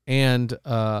and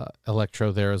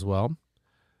Electro there as well.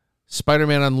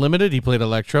 Spider-Man Unlimited, he played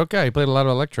Electro. Okay, he played a lot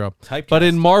of Electro. Typecast. But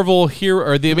in Marvel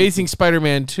The Amazing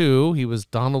Spider-Man 2, he was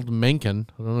Donald Menken.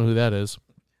 I don't know who that is.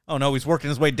 Oh, no, he's working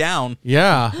his way down.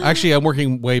 Yeah, actually, I'm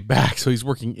working way back, so he's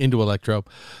working into Electro.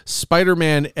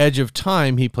 Spider-Man Edge of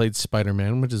Time, he played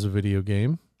Spider-Man, which is a video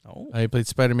game. Oh, He played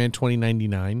Spider-Man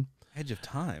 2099. Edge of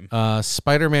Time.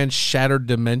 Spider-Man Shattered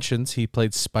Dimensions, he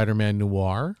played Spider-Man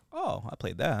Noir. Oh, I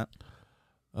played that.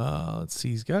 Let's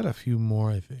see, he's got a few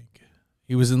more, I think.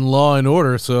 He was in Law and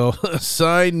Order, so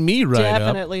sign me right up.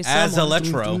 Definitely. As someone.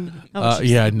 Electro. Oh, jeez.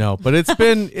 Yeah, no, but it's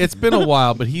been a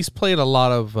while. But he's played a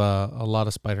lot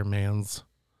of Spider-Mans.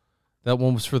 That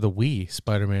one was for the Wii.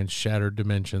 Spider-Man Shattered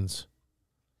Dimensions.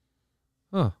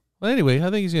 Huh. Well, anyway, I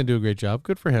think he's gonna do a great job.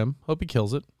 Good for him. Hope he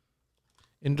kills it.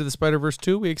 Into the Spider-Verse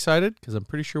 2. We excited? Because I'm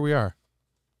pretty sure we are.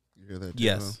 You hear that too,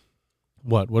 Yes.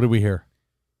 What? What did we hear?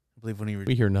 I believe when he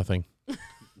We hear nothing.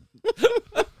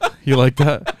 You like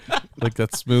that? Like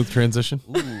that smooth transition?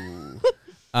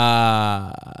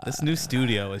 this new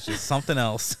studio is just something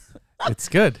else. It's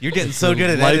good. You're getting so good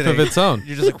at life editing. of its own.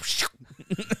 You're just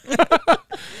like,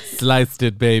 Sliced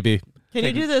it, baby. Can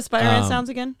you do the Spider-Man sounds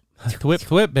again? Thwip,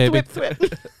 thwip, baby.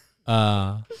 Thwip,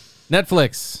 thwip.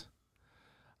 Netflix.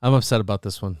 I'm upset about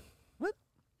this one. What?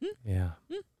 Yeah.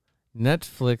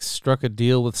 Netflix struck a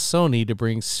deal with Sony to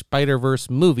bring Spider-Verse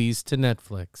movies to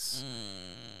Netflix.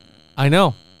 I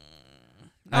know.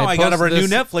 now I gotta posted renew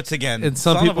this, Netflix again. And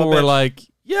some Son of a people were bitch. like,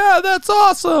 yeah, that's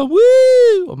awesome.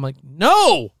 Woo! I'm like,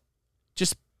 no.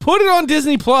 Just put it on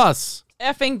Disney Plus.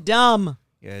 Effing dumb.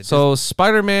 Yeah, So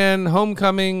Spider-Man,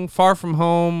 Homecoming, Far From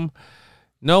Home,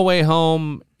 No Way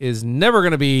Home is never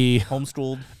going to be.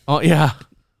 Homeschooled. Oh, yeah.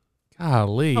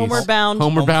 Golly. Homeward Bound.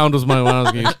 Homeward Bound was my one I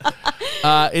was going to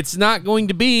use. It's not going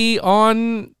to be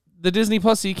on the Disney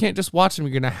Plus, so you can't just watch them.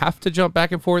 You're going to have to jump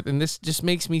back and forth, and this just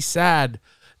makes me sad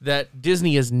that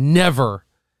Disney is never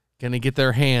going to get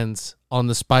their hands on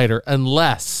the Spider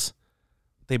unless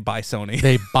They buy Sony.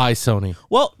 they buy Sony.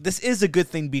 Well, this is a good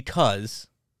thing because,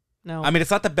 No. I mean,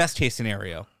 it's not the best case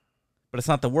scenario, but it's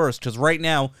not the worst because right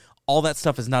now, all that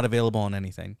stuff is not available on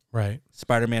anything. Right.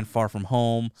 Spider-Man Far From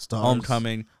Home, Stars.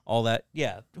 Homecoming, all that.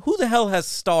 Yeah. Who the hell has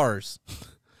Stars?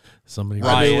 Somebody, I do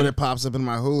Ryan. when it pops up in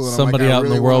my Hulu. And somebody I'm like, out I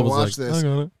really in the world wanna was watch like, this. I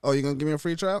got it. Oh, you gonna give me a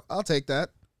free trial? I'll take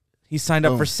that. He signed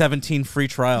up Boom. for 17 free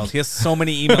trials. He has so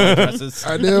many email addresses.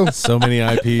 I do. So many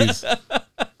IPs.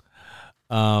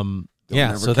 Yeah,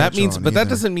 never so that catch means, on but that either.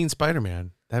 doesn't mean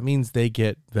Spider-Man. That means they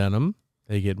get Venom,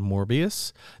 they get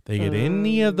Morbius, they get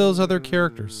any of those other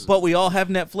characters. But we all have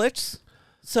Netflix,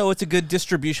 so it's a good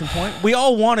distribution point. We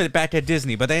all wanted it back at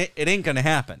Disney, but it ain't going to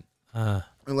happen. And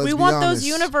let's we be want honest, those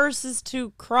universes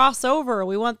to cross over.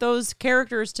 We want those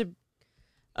characters to.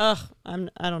 I don't know.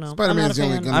 I'm not a Spider-Man's the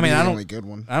only fan. gonna I mean, be I the don't- only good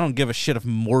one. I don't give a shit if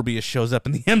Morbius shows up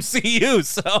in the MCU,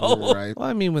 so... Right. Well,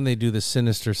 I mean, when they do the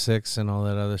Sinister Six and all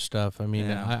that other stuff, I mean,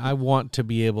 Yeah. I want to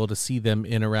be able to see them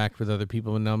interact with other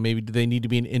people. And now, maybe do they need to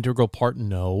be an integral part?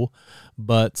 No.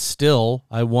 But still,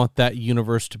 I want that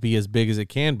universe to be as big as it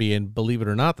can be. And believe it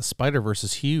or not, the Spider-Verse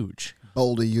is huge.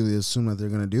 Bold of you to assume that they're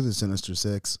gonna do the Sinister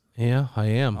Six. Yeah, I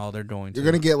am. Oh, they're going to. You're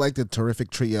gonna get like the Terrific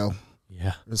Trio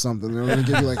Yeah. or something. They're gonna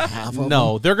give you like half of them.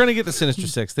 No, they're going to get the Sinister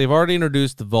Six. They've already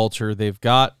introduced the Vulture. They've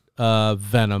got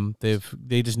Venom.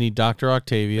 They just need Dr.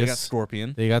 Octavius. They got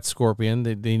Scorpion. They got Scorpion.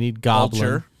 They need Goblin.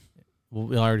 Vulture.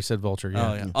 Well, I already said Vulture.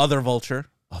 Yeah. Oh, yeah. Other Vulture.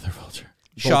 Other Vulture.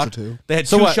 Shock. too. They had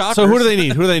So two what? Shockers. So who do they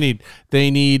need? Who do they need? They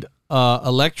need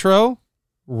Electro,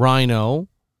 Rhino,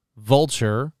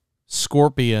 Vulture,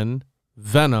 Scorpion,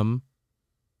 Venom,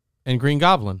 and Green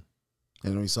Goblin.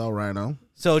 And we saw Rhino.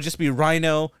 So it'd just be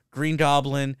Rhino, Green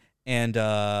Goblin, and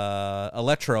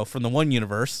Electro from the one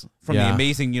universe, from the Yeah.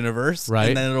 Amazing Universe. Right.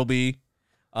 And then it'll be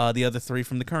the other three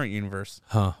from the current universe.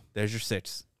 Huh. There's your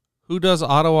 6. Who does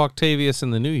Otto Octavius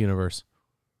in the new universe?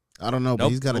 I don't know, but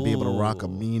Nope. he's got to be able to rock a Ooh.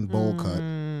 mean bowl cut.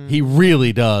 He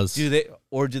really does. Do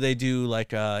they do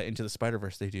like Into the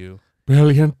Spider-Verse? They do.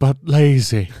 Brilliant but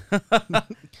lazy.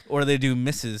 Or they do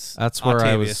Mrs. That's where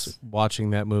Octavius. I was watching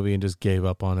that movie and just gave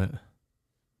up on it.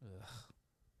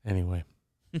 Anyway,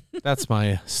 that's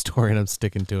my story and I'm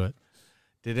sticking to it.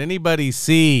 Did anybody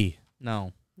see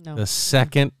No. No. the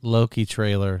second Loki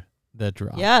trailer that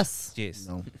dropped? Yes. Jeez.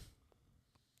 No.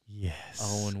 Yes.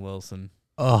 Owen Wilson.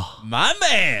 Oh, My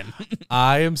man.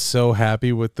 I am so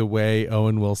happy with the way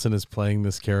Owen Wilson is playing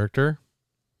this character.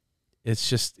 It's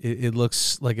just, it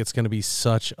looks like it's going to be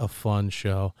such a fun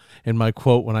show. And my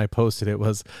quote when I posted it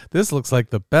was, "This looks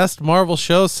like the best Marvel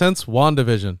show since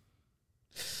WandaVision."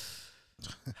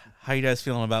 How you guys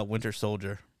feeling about Winter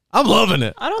Soldier? I'm loving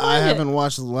it. I don't I like haven't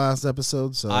watched the last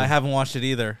episode, so I haven't watched it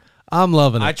either. I'm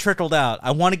loving it. I trickled out.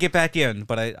 I want to get back in,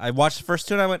 but I watched the first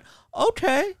 2 and I went,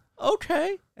 okay,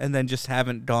 and then just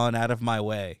haven't gone out of my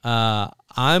way.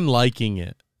 I'm liking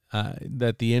it.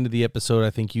 At the end of the episode, I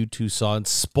think you two saw, and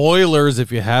spoilers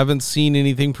if you haven't seen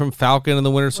anything from Falcon and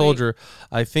the Winter Soldier,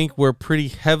 I think we're pretty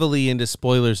heavily into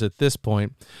spoilers at this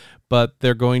point, but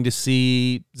they're going to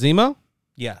see Zemo.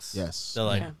 Yes. Yes. They're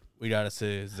like, Okay. we got to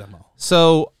see Zemo.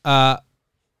 So,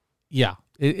 yeah,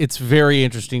 it's very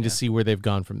interesting to see where they've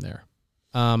gone from there.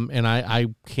 And I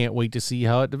can't wait to see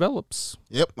how it develops.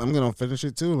 Yep, I'm gonna finish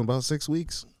it too in about 6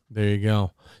 weeks. There you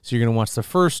go. So you're going to watch the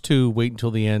first 2, wait until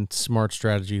the end. Smart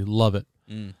strategy. Love it.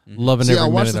 Loving See, every I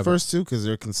watched minute the of it. first 2 because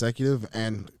they're consecutive,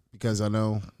 and because I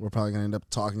know we're probably gonna end up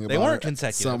talking about They weren't it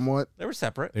consecutive. somewhat. They were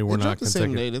separate. They were They not dropped the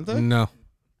same consecutive. day, didn't they? No.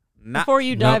 Not, Before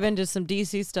you Nope. dive into some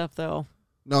DC stuff, though,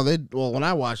 No, when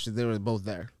I watched it, they were both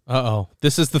there. Uh-oh.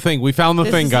 This is the thing. We found the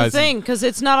this thing, is guys. the thing because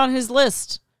it's not on his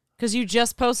list because you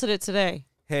just posted it today.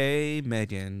 hey,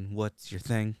 Megan, what's your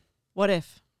thing? What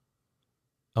if?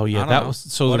 Oh, I yeah. don't That know. was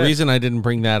so. What the if? reason I didn't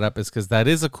bring that up is because that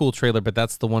is a cool trailer, but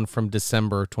that's the one from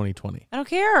December 2020. I don't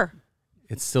care.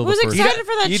 It's still Who's the first. excited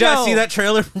for that You show? guys see that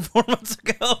trailer from 4 months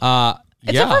ago?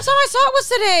 It's Yeah. the first time I saw it was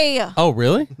today. Oh,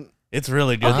 really? It's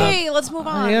really good. Okay, let's move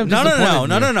on. I am No.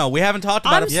 disappointed in you. We haven't talked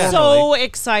about I'm it formally. so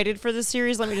excited for this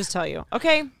series. Let me just tell you.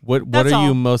 Okay. What That's are you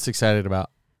all. most excited about?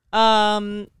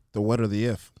 The what or the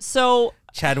if? So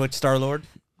Chadwick Star-Lord.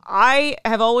 I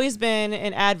have always been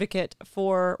an advocate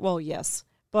for, well, yes,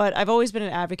 but I've always been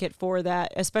an advocate for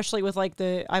that, especially with like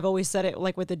I've always said it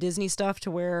like with the Disney stuff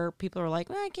to where people are like,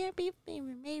 well, I can't be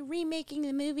remaking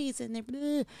the movies and they're,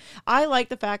 bleh. I like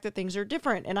the fact that things are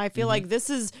different. And I feel like this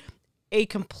is a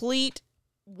complete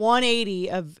 180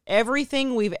 of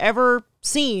everything we've ever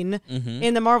seen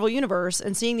in the Marvel universe,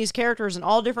 and seeing these characters in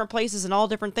all different places and all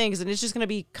different things, and it's just going to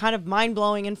be kind of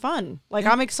mind-blowing and fun. Like,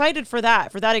 I'm excited for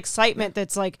that excitement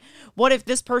that's like, what if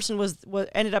this person was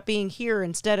ended up being here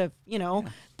instead of,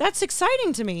 that's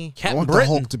exciting to me. I want the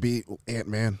Hulk to be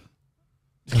Ant-Man.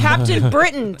 Captain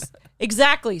Britain.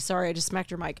 Exactly. Sorry, I just smacked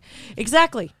your mic.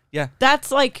 Exactly. Yeah.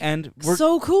 That's like and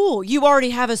so cool. You already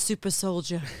have a super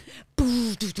soldier.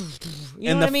 You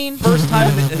know what I mean? First time,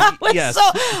 I was yes.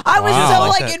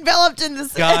 so enveloped in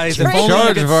this. Guys, In if only you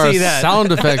charge could of our see that.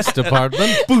 sound effects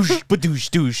department. Boosh, badoosh,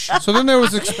 douche. So then there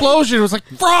was explosion. It was like,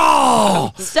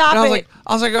 bro! Stop And I was it.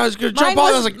 like, I was gonna Mine jump on.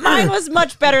 I was was, like, mine was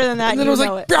much better than that. and then You it was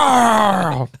know like, it.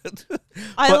 "Brrr."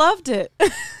 I loved it.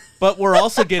 But we're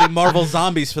also getting Marvel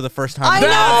Zombies for the first time. I in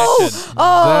know. action.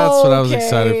 Oh, That's what I was okay.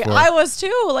 excited for. I was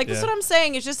too. Like, that's Yeah. what I'm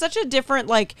saying. It's just such a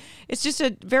different, it's just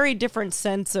a very different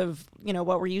sense of,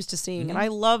 what we're used to seeing. And I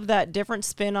love that different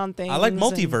spin on things. I like and-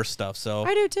 multiverse stuff, so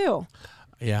I do too.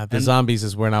 Yeah, the zombies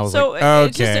is when I was So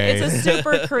like, it's a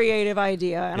super creative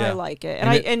idea, and I Yeah. like it.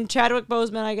 And Chadwick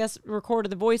Boseman, I guess,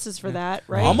 recorded the voices for that,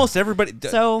 right? almost everybody.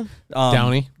 So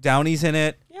Downey's in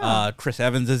it. Yeah. Chris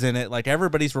Evans is in it. Like,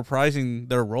 everybody's reprising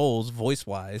their roles voice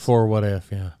wise. for What If,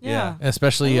 yeah. yeah,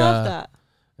 Especially I love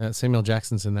that. Samuel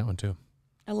Jackson's in that one too.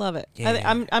 I love it. Yeah.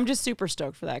 I'm just super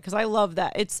stoked for that because I love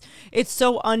that. It's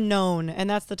so unknown, and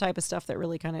that's the type of stuff that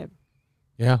really kind of.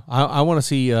 Yeah, I want to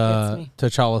see Gets me.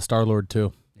 T'Challa Star-Lord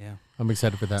too. Yeah. I'm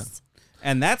excited for that.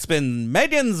 And that's been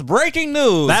Megan's breaking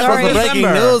news. That Sorry. was the breaking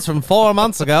December. news from 4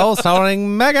 months ago,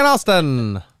 starring Megan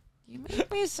Austin. You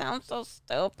make me sound so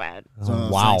stupid.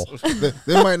 Wow.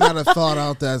 They might not have thought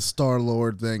out that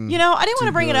Star-Lord thing. I didn't want to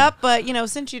too bring it good. up, but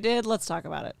since you did, let's talk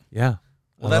about it. Yeah.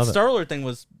 Well, that Star-Lord thing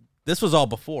this was all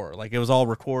before. Like, it was all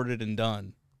recorded and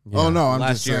done. Oh no, I'm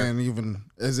Last just year. saying. Even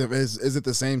is it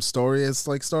the same story as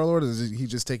like Star-Lord? Is he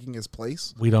just taking his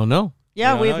place? We don't know.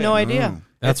 Yeah, don't we have know no yet. idea.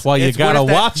 That's why you it's gotta what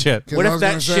if that- watch it. 'Cause What I if was that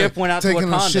gonna say, ship went out to taking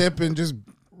Wakanda? a ship and just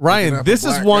picking Ryan, up this a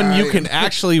is black one guy you can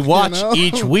actually watch know?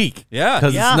 each week. Yeah.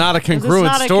 Because Yeah, it's not a 'cause congruent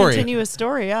it's not story. a continuous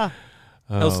story. Yeah.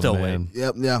 He'll still wait.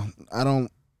 Yep, yeah. I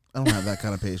don't have that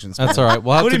kind of patience. That's all right.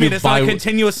 We'll have What do to you mean? do It's not a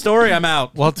continuous story. I'm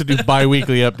out. we'll have to do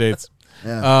bi-weekly updates.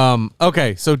 Yeah.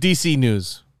 Okay, so DC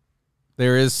news.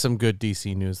 There is some good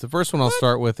DC news. The first one I'll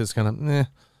start with is kind of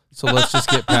so let's just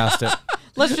get past it.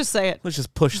 Let's just say it. Let's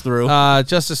just push through.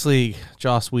 Justice League,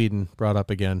 Joss Whedon brought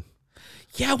up again.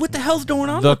 Yeah, what the hell's going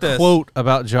on The with this? quote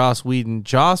about Joss Whedon.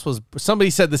 Somebody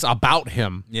said this about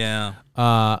him. Yeah.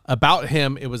 About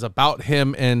him. It was about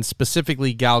him and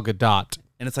specifically Gal Gadot.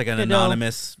 And it's like an Good to know.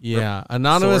 anonymous. Yeah,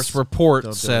 anonymous source.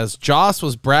 report says Joss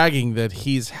was bragging that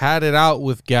he's had it out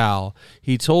with Gal.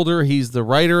 He told her he's the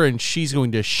writer and she's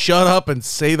going to shut up and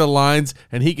say the lines,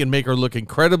 and he can make her look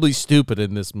incredibly stupid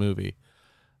in this movie.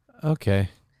 Okay.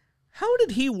 How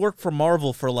did he work for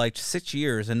Marvel for like 6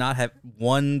 years and not have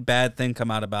one bad thing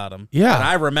come out about him? Yeah. That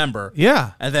I remember.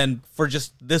 Yeah. And then for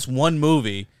just this one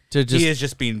movie, To just he is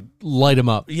just being, light him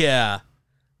up. yeah.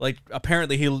 Like,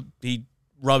 apparently he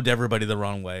rubbed everybody the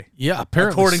wrong way. Yeah,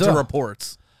 apparently According so. to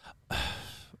reports.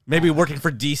 Maybe working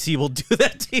for DC will do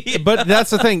that to you. But that's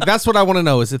the thing. That's what I want to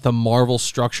know. Is it the Marvel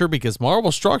structure? Because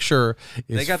Marvel structure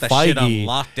is They got that Feige shit on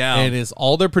lockdown. and is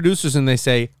all their producers, and they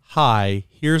say, "Hi,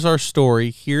 here's our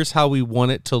story. Here's how we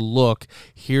want it to look.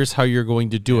 Here's how you're going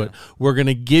to do it. We're going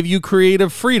to give you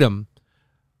creative freedom,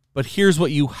 but here's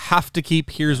what you have to keep.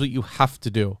 Here's what you have to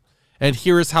do, and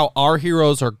here is how our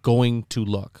heroes are going to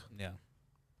look." Yeah.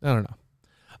 I don't know.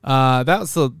 That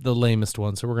was the lamest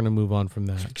one, so we're going to move on from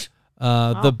that.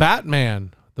 The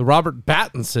Batman, the Robert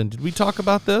Pattinson. Did we talk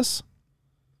about this?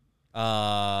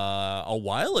 A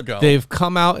while ago. They've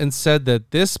come out and said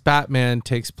that this Batman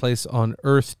takes place on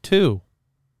Earth 2.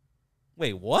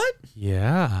 Wait, what?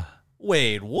 Yeah.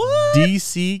 Wait, what?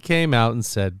 DC came out and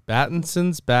said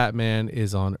Pattinson's Batman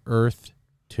is on Earth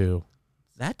 2.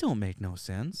 That don't make no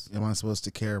sense. Am I supposed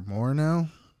to care more now?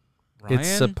 Ryan, It's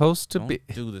supposed to don't be.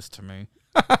 do this to me.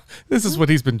 This is what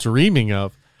he's been dreaming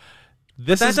of.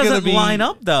 This That is gonna doesn't be, line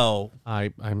up, though.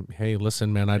 I'm. Hey,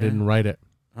 listen, man. I didn't write it,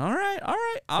 All right.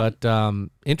 but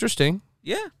interesting.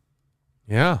 Yeah.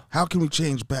 Yeah, How can we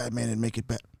change Batman and make it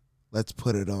better? Let's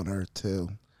put it on Earth too.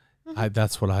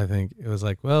 that's what I think. It was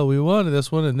like, well, we wanted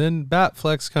this one, and then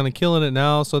Batfleck's kind of killing it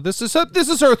now. So this is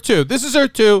Earth 2. This is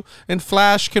Earth 2, and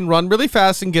Flash can run really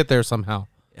fast and get there somehow.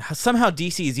 Somehow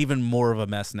DC is even more of a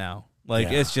mess now. Like,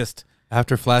 Yeah. it's just,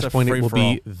 After Flashpoint, it will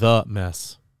be free-for-all. the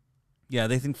mess. yeah,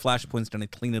 they think Flashpoint's going to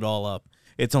clean it all up.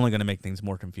 It's only going to make things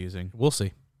more confusing. We'll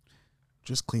see.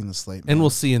 Just clean the slate. And man. we'll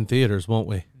see in theaters, won't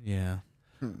we? Yeah.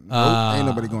 Ain't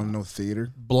nobody going to no theater.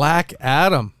 Black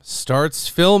Adam starts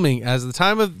filming as the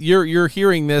time of you're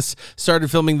hearing this started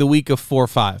filming the week of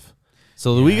 4/5.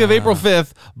 So the week of April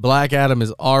 5th, Black Adam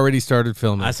has already started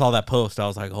filming. I saw that post. I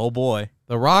was like, oh boy.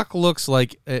 The Rock looks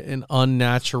like an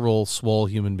unnatural, swole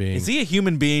human being. Is he a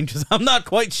human being? Because I'm not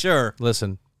quite sure.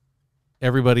 Listen,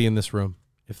 everybody in this room,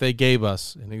 if they gave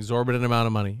us an exorbitant amount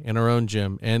of money and our own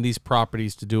gym and these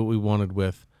properties to do what we wanted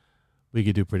with, we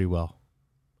could do pretty well.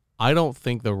 I don't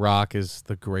think The Rock is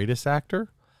the greatest actor.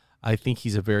 I think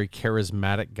he's a very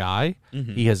charismatic guy.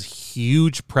 Mm-hmm. He has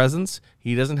huge presence.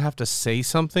 He doesn't have to say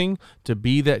something to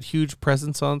be that huge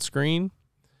presence on screen.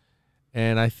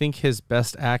 And I think his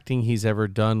best acting he's ever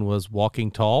done was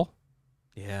Walking Tall.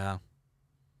 Yeah.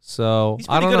 So he's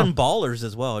I pretty don't good know. in Ballers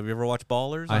as well. Have you ever watched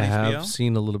Ballers on I HBO? have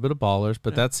seen a little bit of Ballers,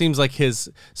 but that seems like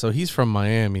his. So he's from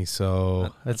Miami,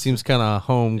 so that seems kind of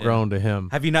homegrown to him.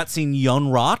 Have you not seen Young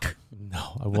Rock?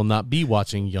 No, I will not be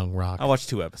watching Young Rock. I watched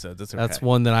 2 episodes. That's okay. That's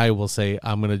one that I will say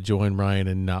I'm going to join Ryan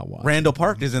and not watch. Randall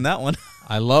Park is in that one.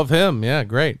 I love him. Yeah,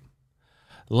 great.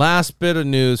 Last bit of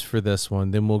news for this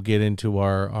one, then we'll get into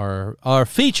our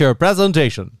feature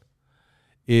presentation.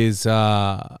 Is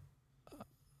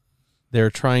they're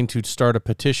trying to start a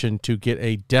petition to get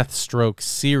a Deathstroke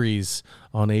series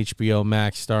on HBO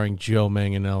Max starring Joe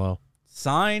Manganiello.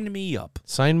 Sign me up.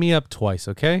 Sign me up twice,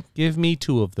 okay? Give me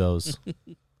 2 of those.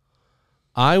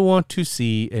 I want to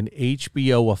see an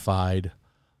HBO-ified,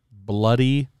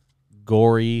 bloody,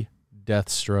 gory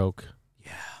Deathstroke.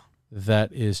 Yeah.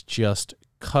 That is just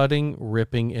cutting,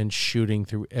 ripping, and shooting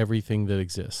through everything that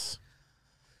exists.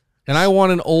 And I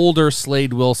want an older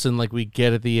Slade Wilson like we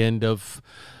get at the end of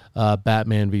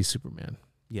Batman v Superman.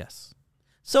 Yes.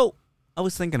 So I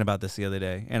was thinking about this the other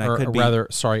day, and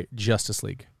Justice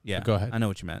League. Yeah, go ahead. I know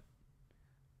what you meant.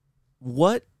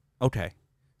 Okay.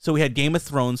 So we had Game of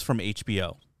Thrones from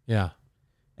HBO. Yeah.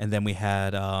 And then we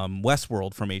had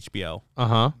Westworld from HBO.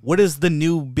 Uh-huh. What is the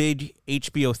new big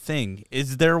HBO thing?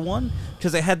 Is there one?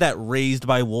 Because they had that Raised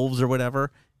by Wolves or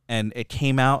whatever, and it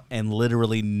came out, and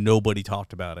literally nobody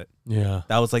talked about it. Yeah.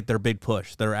 That was like their big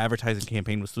push. Their advertising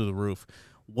campaign was through the roof.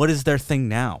 What is their thing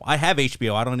now? I have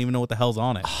HBO. I don't even know what the hell's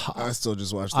on it. I still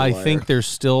just watched The I Wire. think they're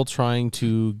still trying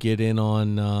to get in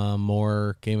on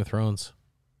more Game of Thrones.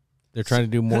 They're trying to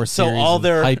do more So series all and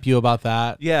their- hype you about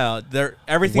that. Yeah,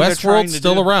 everything they're trying Westworld's to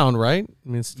still do. around, right? I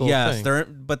mean, it's still a Yes,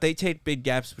 thing. but they take big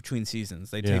gaps between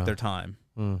seasons. They Yeah. take their time.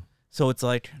 Mm. So it's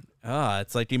like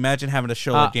imagine having a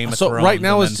show like Game of so Thrones. right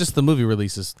now and it's then- just the movie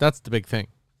releases. That's the big thing.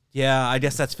 Yeah, I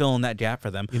guess that's filling that gap for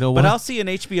them. You know but what? I'll see an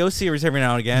HBO series every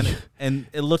now and again, and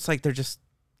it looks like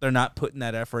they're not putting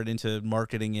that effort into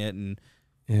marketing it and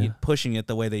pushing it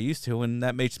the way they used to, and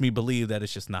that makes me believe that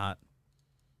it's just not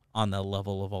on the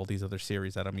level of all these other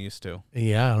series that I'm used to.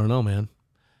 Yeah, I don't know, man.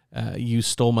 You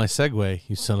stole my segue,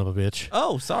 you son of a bitch.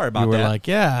 Oh, sorry about You were that. like,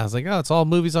 yeah. I was like, oh, it's all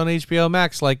movies on HBO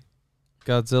Max, like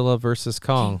Godzilla versus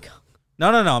Kong. No,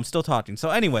 I'm still talking. So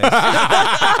anyways.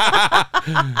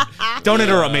 Don't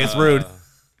interrupt me. It's rude.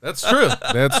 That's true.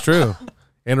 That's true.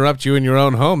 Interrupt you in your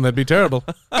own home. That'd be terrible.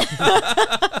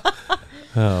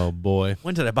 Oh, boy.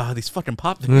 When did I buy all these fucking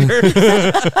pop figures?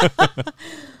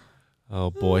 Oh,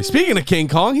 boy. Speaking of King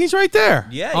Kong, he's right there.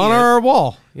 Yeah, on he our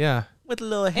wall. Yeah. With a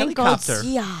little helicopter.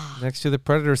 Next to the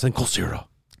Predators and Godzilla.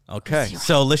 Okay,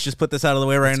 so let's just put this out of the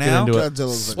way right Let's now. get into it.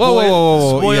 Godzilla's like,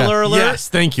 Whoa. Spoiler Yeah. alert. Yes,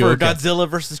 thank you. For Okay. Godzilla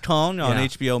versus Kong on Yeah.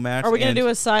 HBO Max. Are we going and- to do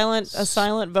a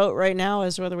silent vote right now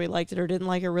as to whether we liked it or didn't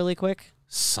like it really quick?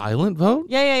 Silent vote?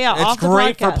 Yeah. It's off the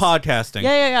great for podcast. podcasting.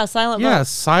 Yeah. Silent Yeah, vote.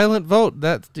 silent vote.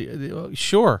 That's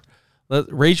sure.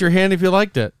 Raise your hand if you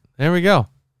liked it. There we go.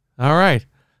 All right.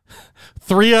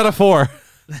 3 out of 4.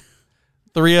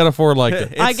 3 out of 4 liked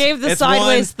it. I gave the it's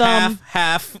sideways one, thumb.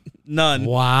 Half, none.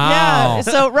 Wow. Yeah.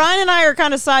 So Ryan and I are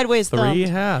kind of sideways 3 thumbed.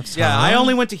 halves. Yeah, huh? I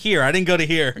only went to here. I didn't go to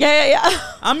here. Yeah.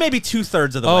 I'm maybe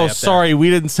 2/3 of the way Oh, up sorry. We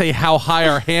didn't say how high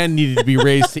our hand needed to be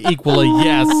raised to equal a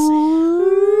yes.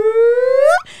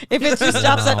 If it just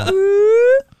stops at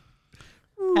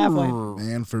halfway.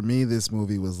 Man, for me, this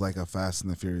movie was like a Fast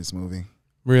and the Furious movie.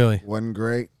 Really? Wasn't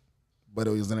great, but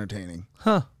it was entertaining.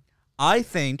 Huh. I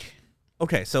think.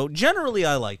 Okay, so generally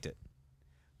I liked it.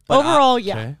 Overall,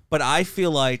 yeah. Okay. But I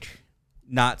feel like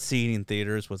not seeing it in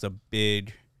theaters was a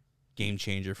big game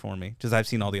changer for me because I've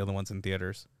seen all the other ones in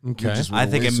theaters. You Okay. just I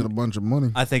think wasted it- a bunch of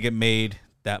money. I think it made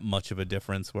that much of a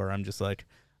difference where I'm just like,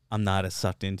 I'm not as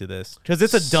sucked into this because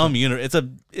it's a dumb universe.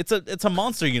 It's a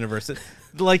monster universe.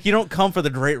 Like you don't come for the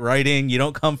great writing, you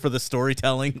don't come for the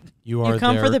storytelling. You are You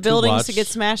come there for the to buildings to watch get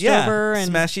smashed Yeah, over and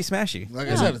smashy. Like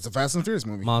I said, it's a Fast and Furious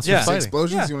movie. monsters Yeah. It's fighting.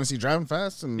 explosions. Yeah. You want to see driving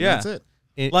fast, and Yeah. that's it.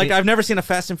 In, Like in, I've never seen a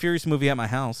Fast and Furious movie at my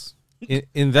house. in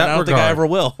And that I don't regard, think I ever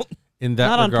will. in that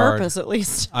Not regard, on purpose, at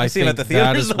least. I see him think at the that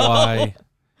theaters, is though. why.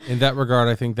 In that regard,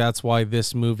 I think that's why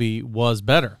this movie was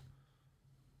better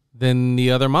than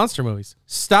the other monster movies.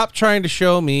 Stop trying to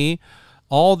show me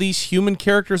all these human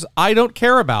characters I don't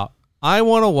care about. I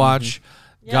want to watch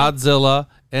Godzilla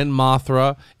and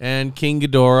Mothra and King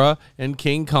Ghidorah and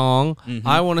King Kong.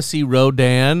 I want to see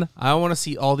Rodan. I want to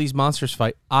see all these monsters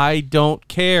fight. I don't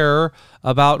care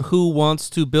about who wants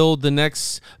to build the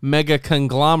next mega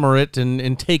conglomerate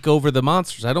and take over the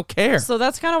monsters. I don't care. So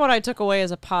that's kind of what I took away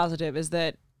as a positive, is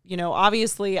that, you know,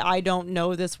 obviously I don't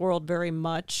know this world very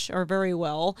much or very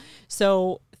well.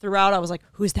 So throughout I was like,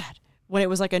 who's that? When it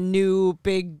was like a new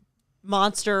big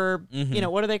monster, you know,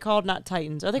 what are they called? Not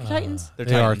Titans. Are they Titans? They're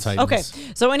They are Titans. Titans.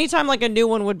 Okay. So anytime like a new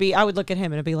one would be, I would look at him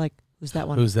and it'd be like, who's that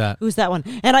one? Who's that? Who's that one?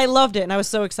 And I loved it and I was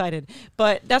so excited.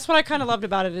 But that's what I kind of loved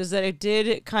about it, is that it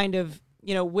did kind of,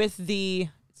 you know, with the,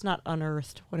 it's not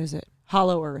unearthed. What is it?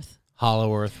 Hollow Earth.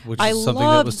 Hollow Earth, which I is something that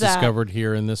loved was that. discovered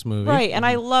here in this movie. Right. And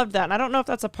I loved that. And I don't know if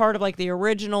that's a part of like the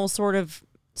original sort of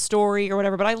story or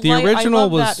whatever, but I The I original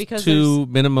love was that because two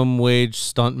minimum wage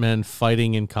stuntmen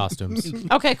fighting in costumes.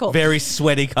 okay, cool. Very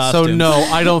sweaty So costumes. no,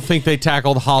 I don't think they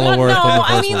tackled Hollow No, Earth in the first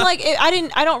I mean, one. like,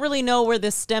 I don't really know where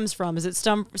this stems from. Is it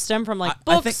stem from like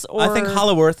books I think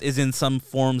Hollow Earth is in some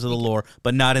forms of the lore,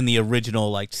 but not in the original,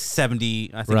 like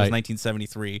 70. I think it was Right.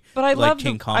 1973. But I like love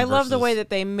King Kong I love the versus- way that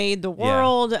they made the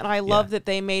world, and I love that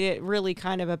they made it really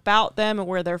kind of about them and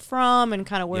where they're from, and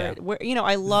kind of where you know,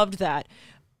 I loved that.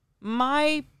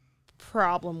 My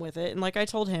problem with it, and like I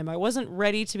told him, I wasn't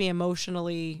ready to be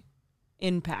emotionally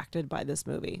impacted by this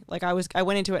movie. Like I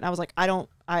went into it and I was like,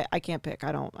 I can't pick.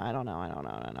 I don't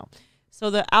know. So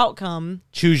the outcome,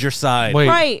 Choose your side. Wait.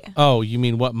 right. Oh, you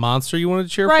mean what monster you wanted to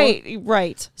cheer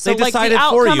Right. So They like decided the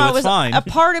for outcome, you, I it's was fine. a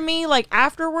part of me like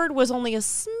afterward was only a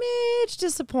smidge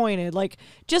disappointed, like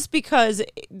just because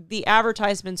the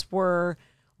advertisements were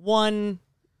one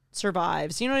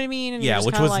survives. You know what I mean? And you're Yeah, just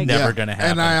which kinda was like, never gonna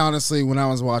happen. And I honestly, when I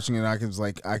was watching it, I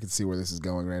could see where this is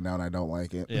going right now, and I don't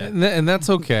like it. Yeah. And that's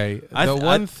okay. I The th-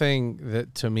 one I- thing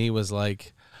that to me was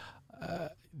like,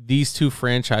 these two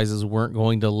franchises weren't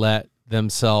going to let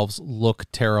themselves look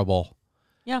terrible.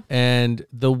 Yeah. And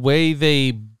the way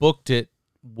they booked it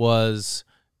was,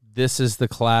 this is the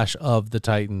clash of the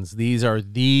Titans. These are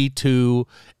the two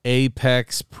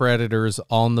apex predators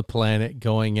on the planet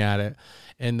going at it.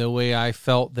 And the way I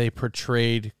felt they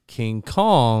portrayed King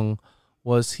Kong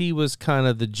was he was kind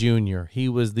of the junior. He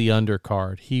was the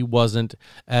undercard. He wasn't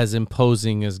as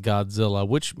imposing as Godzilla,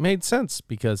 which made sense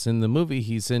because in the movie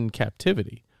he's in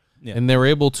captivity. Yeah. And they're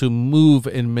able to move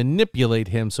and manipulate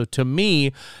him. So to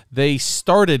me, they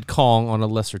started Kong on a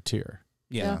lesser tier.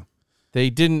 Yeah.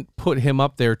 They didn't put him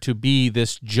up there to be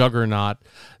this juggernaut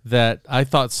that I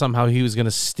thought somehow he was going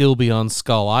to still be on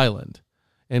Skull Island,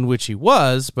 in which he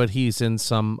was, but he's in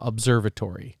some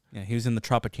observatory. Yeah, he was in the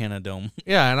Tropicana Dome.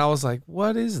 Yeah, and I was like,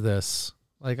 what is this?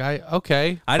 Like, I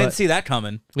but- didn't see that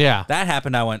coming. Yeah. That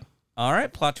happened. I went, all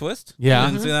right, plot twist. Yeah.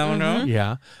 Didn't see that one coming.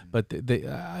 Yeah, but they,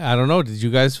 I don't know. Did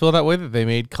you guys feel that way, that they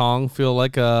made Kong feel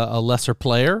like a lesser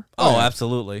player? Oh,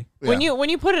 absolutely. when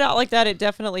you put it out like that, it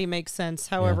definitely makes sense.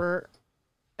 However,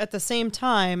 at the same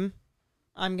time,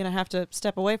 I'm gonna have to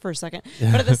step away for a second.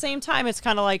 But at the same time, it's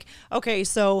kind of like, okay,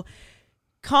 so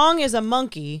Kong is a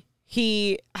monkey.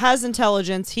 He has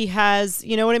intelligence. He has,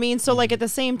 you know what I mean? So like at the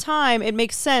same time, it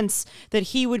makes sense that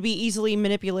he would be easily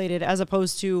manipulated as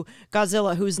opposed to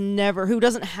Godzilla, who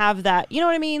doesn't have that. You know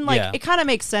what I mean? Like Yeah. it kind of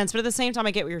makes sense, but at the same time,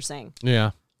 I get what you're saying.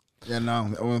 Yeah. Yeah,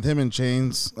 no. With him in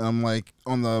chains, I'm like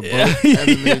on the boat, and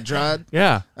then they tried,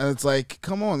 Yeah. and it's like,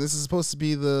 come on, this is supposed to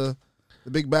be the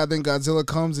big bad thing. Godzilla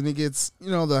comes and he gets,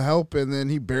 the help, and then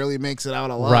he barely makes it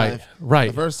out alive. Right.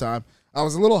 The first time, I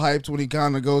was a little hyped when he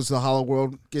kind of goes to the Hollow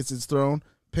World, gets his throne,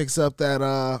 picks up that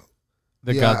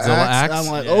The Godzilla axe. I'm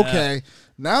like, Yeah. okay,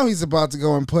 now he's about to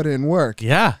go and put in work.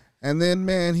 Yeah. And then,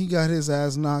 man, he got his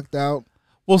ass knocked out.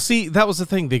 Well, see, that was the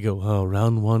thing. They go, oh,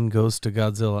 round one goes to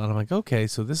Godzilla. And I'm like, okay,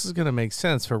 so this is going to make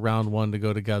sense for round one to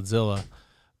go to Godzilla.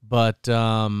 But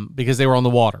because they were on the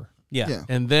water. Yeah. Yeah.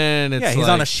 And then it's He's like,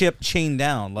 on a ship chained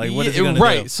down. Like, what is he Yeah, going to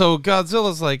right. do? So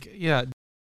Godzilla's like, yeah,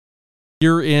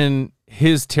 you're in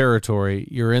his territory.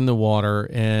 You're in the water,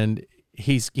 and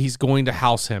he's going to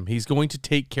house him. He's going to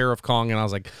take care of Kong. And I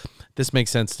was like, this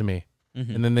makes sense to me.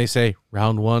 Mhm. And then they say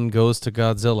round one goes to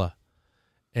Godzilla.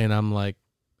 And I'm like,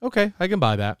 okay, I can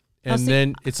buy that. And see-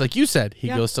 then it's like you said, he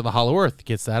Yeah. goes to the Hollow Earth,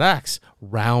 gets that axe.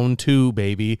 Round two,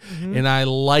 baby. And I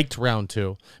liked round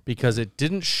two because it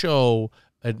didn't show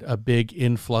a big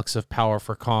influx of power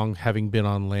for Kong having been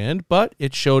on land, but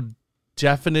it showed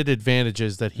definite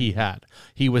advantages that he had.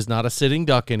 He was not a sitting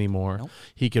duck anymore. Nope.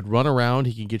 He could run around.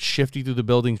 He could get shifty through the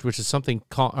buildings, which is something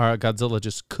Godzilla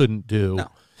just couldn't do. No.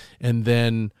 And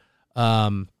then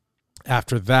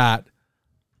after that,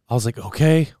 I was like,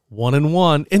 okay,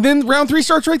 1-1. And then round 3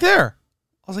 starts right there.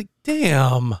 I was like,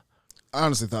 damn. I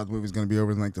honestly thought the movie was going to be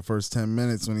over in like the first 10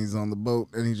 minutes when he's on the boat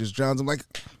and he just drowns. I'm like,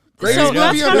 greatest So movie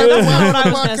that's I've kind of ever what I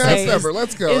was podcast gonna say ever. is-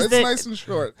 Let's go. is It's that nice and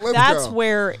short. Let's That's go.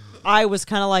 where I was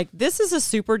kind of like, this is a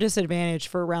super disadvantage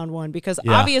for round 1 because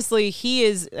Yeah. obviously he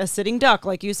is a sitting duck,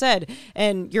 like you said,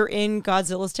 and you're in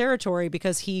Godzilla's territory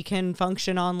because he can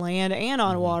function on land and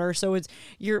on water. So it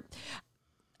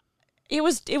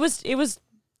was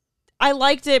I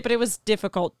liked it, but it was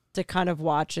difficult to kind of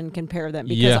watch and compare them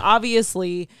because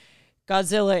obviously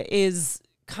Godzilla is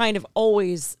kind of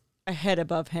always a head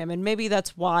above him, and maybe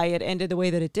that's why it ended the way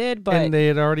that it did. But And they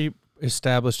had already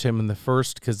established him in the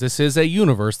first, because this is a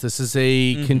universe. This is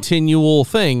a continual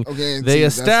thing. Okay, and they see,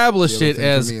 that's established the other it thing for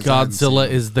as me is I hadn't Godzilla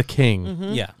seen it. is the king.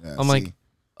 Yeah. Yeah, I'm see, like,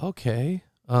 okay.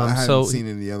 I hadn't So seen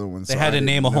any other ones. They so had I to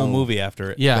name didn't a whole know. movie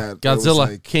after it. yeah, that was Godzilla,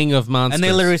 like- king of monsters. And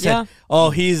they literally said, Yeah. "Oh,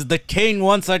 he's the king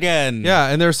once again." Yeah,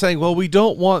 and they're saying, well, we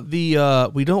don't want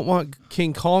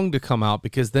King Kong to come out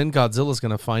because then Godzilla's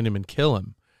going to find him and kill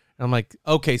him. And I'm like,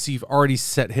 okay, so you've already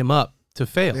set him up to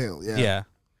fail. Hell, yeah. Yeah.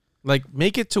 Like,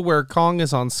 make it to where Kong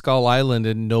is on Skull Island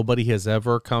and nobody has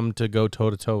ever come to go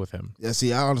toe-to-toe with him. Yeah,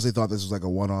 see, I honestly thought this was like a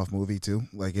one-off movie too.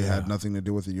 Like it had nothing to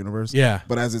do with the universe. Yeah.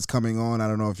 But as it's coming on, I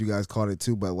don't know if you guys caught it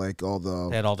too, but like all the,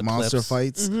 They had all the monster clips.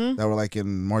 fights that were like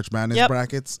in March Madness Yep.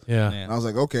 brackets. Yeah. Yeah. And I was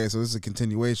like, okay, so this is a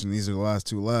continuation. These are the last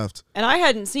 2 left. And I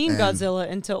hadn't seen And- Godzilla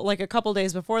until like a couple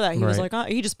days before that. He was Right. like,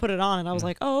 he just put it on, and I was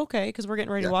like, oh, okay, because we're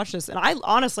getting ready to Yeah. watch this. And I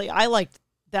honestly, I liked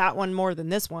that one more than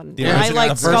this one. The And I original-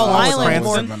 liked the first Skull one was Island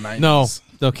more. Cranston? In the 90s.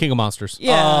 No, King of Monsters.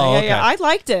 Yeah, Oh, yeah, okay. yeah. I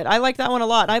liked it. I liked that one a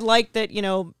lot. I liked that,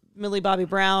 Millie Bobby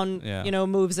Brown, Yeah.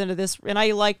 moves into this, and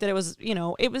I liked that it was,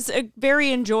 it was a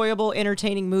very enjoyable,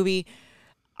 entertaining movie.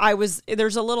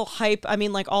 There's a little hype. I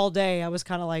mean, like all day, I was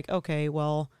kind of like, okay,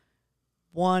 well,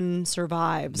 one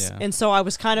survives, Yeah. and so I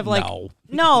was kind of like, No.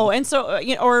 no, and so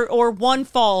or one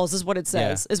falls is what it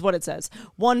says. Is what it says.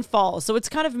 One falls, so it's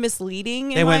kind of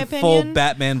misleading in They my went opinion. full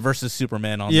Batman versus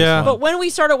Superman on Yeah. this But one. when we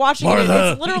started watching it,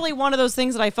 it's literally one of those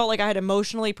things that I felt like I had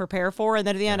emotionally prepare for, and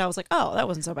then at the end I was like, oh, that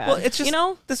wasn't so bad. Well, it's just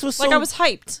this was like so, I was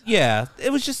hyped. Yeah,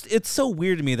 it was just it's so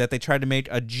weird to me that they tried to make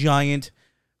a giant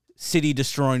city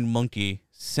destroying monkey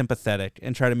sympathetic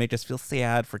and try to make us feel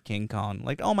sad for King Kong.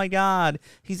 Like, oh my god,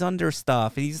 he's under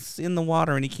stuff. He's in the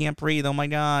water and he can't breathe. Oh my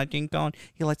god, King Kong,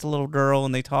 he likes a little girl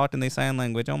and they talk and they sign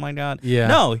language. Oh my god. Yeah.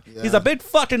 No, he's a big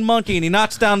fucking monkey and he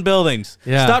knocks down buildings.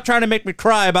 Yeah. Stop trying to make me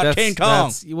cry about King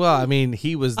Kong. Well, I mean,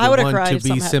 he was the I would've one cried to if be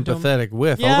something happened to him. sympathetic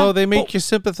with. Yeah. Although they make you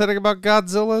sympathetic about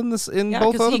Godzilla in Yeah,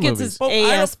 both because other he gets movies. his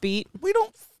ass beat. We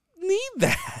don't need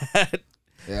that.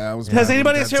 Yeah, I was Has mad when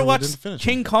anybody else here Godzilla watched didn't finish it.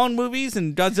 King Kong movies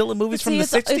and Godzilla movies from the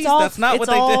See, 60s? it's all- That's not it's what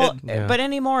they all- did. Yeah. But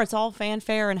anymore, it's all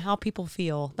fanfare and how people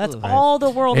feel. That's Right. all the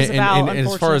world is about. And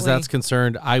as far as that's unfortunately.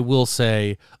 concerned, I will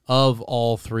say of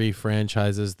all 3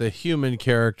 franchises, the human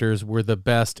characters were the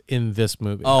best in this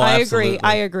movie. Oh, I absolutely. agree.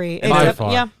 I agree. By Except-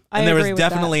 far. Yeah, I And there was agree with that.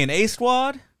 definitely an A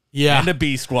squad yeah. and a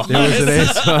B squad. There was an A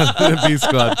squad and a B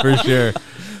squad for sure.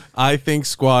 I think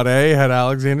Squad A had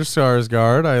Alexander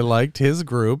Skarsgård. I liked his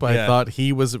group. I Yeah. thought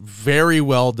he was very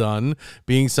well done,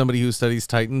 being somebody who studies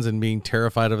Titans and being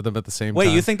terrified of them at the same Wait,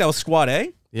 time. you think that was Squad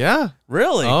A? Yeah.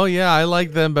 Really? Oh, yeah. I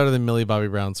like them better than Millie Bobby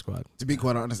Brown Squad. To be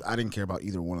quite honest, I didn't care about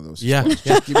either one of those. Yeah. squads.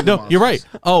 Yeah. Just give me No, monsters. you're right.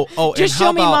 Oh, Just and show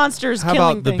how me about- monsters How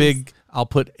killing about the things. big, I'll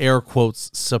put air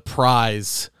quotes,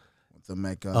 surprise The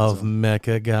Mecha. of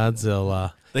Mecha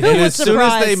Godzilla. Who And was as soon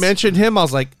as they surprised? mentioned him, I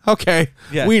was like, okay,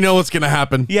 Yeah. we know what's going to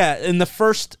happen. Yeah, in the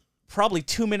first probably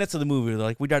 2 minutes of the movie, they're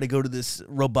like, we got to go to this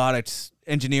robotics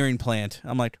engineering plant.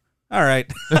 I'm like, all right.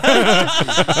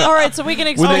 All right, so we can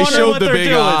When explain. they wonder showed what the they're big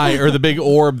doing. eye or the big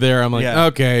orb there, I'm like, Yeah.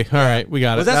 okay, all right, we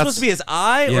got Was it. that supposed to be his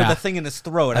eye or Yeah. the thing in his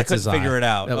throat? I That's couldn't his figure eye. it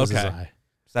out. That was okay. his eye.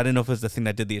 So I didn't know if it was the thing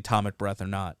that did the atomic breath or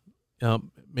not.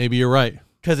 Maybe you're right.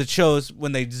 Because it shows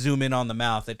when they zoom in on the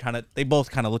mouth, they both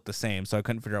kind of look the same, so I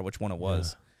couldn't figure out which one it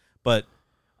was. But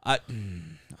I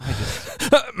just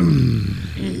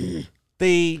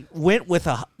they went with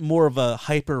a more of a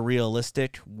hyper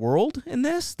realistic world in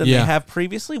this than Yeah. they have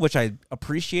previously, which I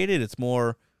appreciated. It's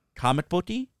more comic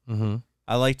booky. Mm-hmm.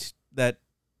 I liked that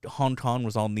Hong Kong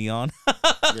was all neon.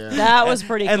 That was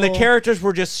pretty And cool. the characters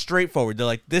were just straightforward. They're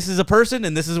like, this is a person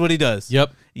and this is what he does.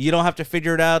 Yep. You don't have to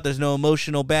figure it out. There's no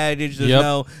emotional baggage. There's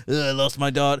no, I lost my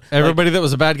daughter. Everybody that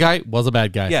was a bad guy was a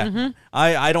bad guy. Yeah.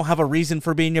 I don't have a reason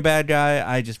for being a bad guy.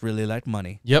 I just really like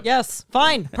money. Yep. Yes,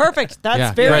 fine, perfect. That's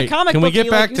Yeah, very right. comic Can we booky, get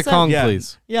back like you to said. Kong, Yeah.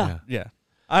 please? Yeah. Yeah.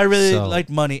 I really So- like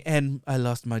money, and I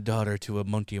lost my daughter to a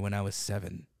monkey when I was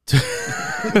 7.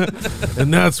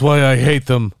 And that's why I hate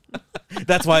them.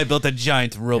 That's why I built a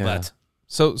giant robot.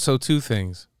 So two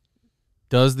things.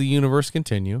 Does the universe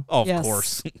continue? Oh, of Yes.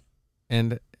 course.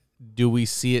 And do we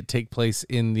see it take place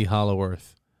in the Hollow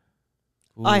Earth?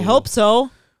 I hope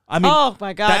so. I mean, Oh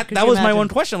my God! could that you was my imagine? one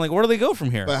question. Like, where do they go from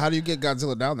here? But how do you get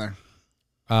Godzilla down there?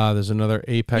 There's another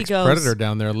apex He goes- predator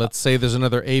down there. Let's say there's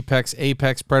another apex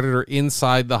predator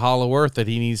inside the Hollow Earth that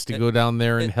he needs to go down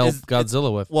there and help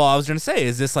Godzilla with. Well, I was going to say,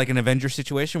 is this like an Avengers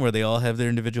situation where they all have their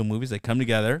individual movies? They come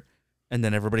together, and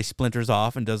then everybody splinters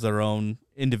off and does their own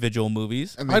individual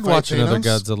movies. And they I'd fight watch another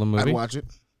Thanos? Godzilla movie. I'd watch it.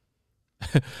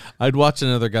 I'd watch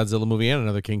another Godzilla movie and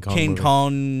another King Kong King movie.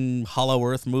 Kong Hollow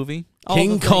Earth movie. All the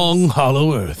King things. Kong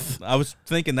Hollow Earth. I was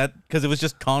thinking that because it was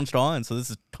just Kong Strawn, so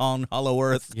this is Kong Hollow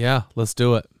Earth. Yeah, let's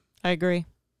do it. I agree.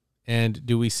 And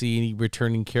do we see any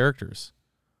returning characters?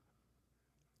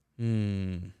 I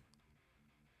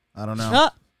don't know.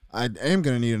 Ah, I am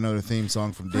going to need another theme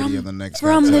song from Diddy on the next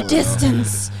from the Godzilla.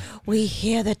 distance, we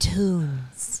hear the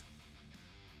tunes.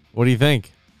 What do you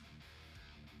think?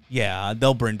 Yeah,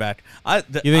 they'll bring back. You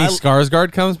think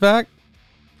Skarsgård comes back?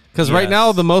 Because right now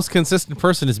Yes. the most consistent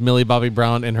person is Millie Bobby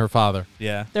Brown and her father.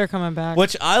 Yeah. They're coming back.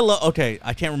 Which I love. Okay,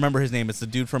 I can't remember his name. It's the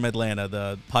dude from Atlanta,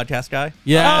 the podcast guy.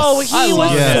 Yes. Oh, he I was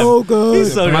love him. so good.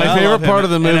 He's so good. My I favorite love him part of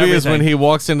the and movie is when everything. he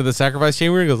walks into the sacrifice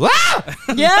chamber and goes, ah!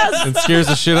 Yes. and scares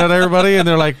the shit out of everybody. And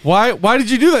they're like, why did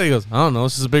you do that? He goes, I don't know.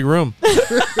 This is a big room.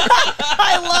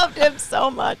 I loved him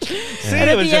so much. And it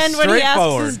at was the just end, when he asks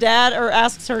straightforward. his dad or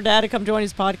asks her dad to come join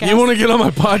his podcast, You want to get on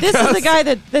my podcast? this is the guy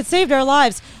that saved our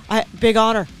lives. Big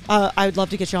honor. I would love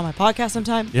to get you on my podcast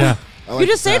sometime. Yeah. I like You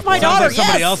just the saved tap my water. Sounds daughter. like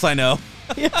somebody Yes. else I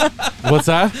know. What's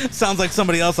that? Sounds like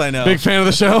somebody else I know. Big fan of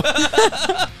the show?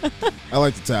 I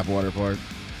like the tap water part.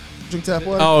 Drink tap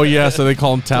water? Oh, yeah. So they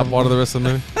call him Tap Water the rest of the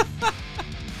movie?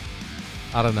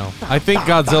 I don't know. I think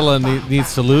Godzilla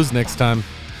needs to lose next time.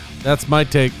 That's my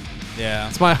take. Yeah.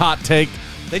 That's my hot take.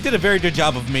 They did a very good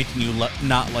job of making you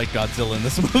not like Godzilla in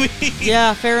this movie.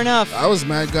 Yeah, fair enough. I was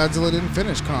mad Godzilla didn't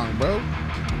finish Kong, bro.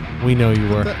 We know you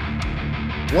were.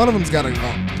 One of them's got to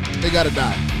go. They got to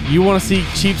die. You want to see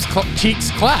cheeks clapped.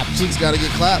 Cheeks got to get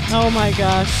clapped. Oh my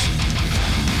gosh.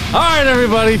 All right,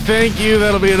 everybody. Thank you.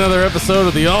 That'll be another episode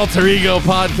of the Alter Ego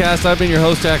Podcast. I've been your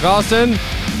host, Jack Austin.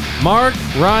 Mark,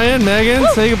 Ryan, Megan,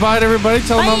 say goodbye to everybody.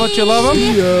 Tell them how much you love them.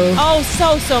 Yeah. Oh,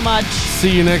 so much. See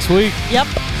you next week. Yep.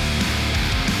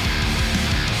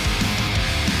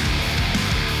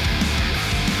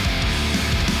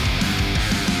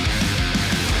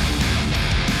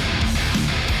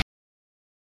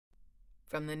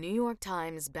 From the New York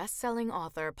Times best-selling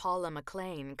author Paula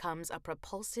McLean comes a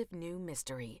propulsive new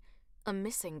mystery. A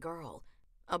missing girl.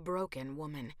 A broken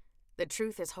woman. The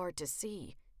truth is hard to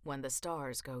see when the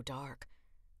stars go dark.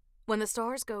 When the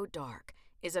Stars Go Dark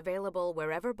is available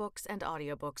wherever books and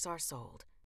audiobooks are sold.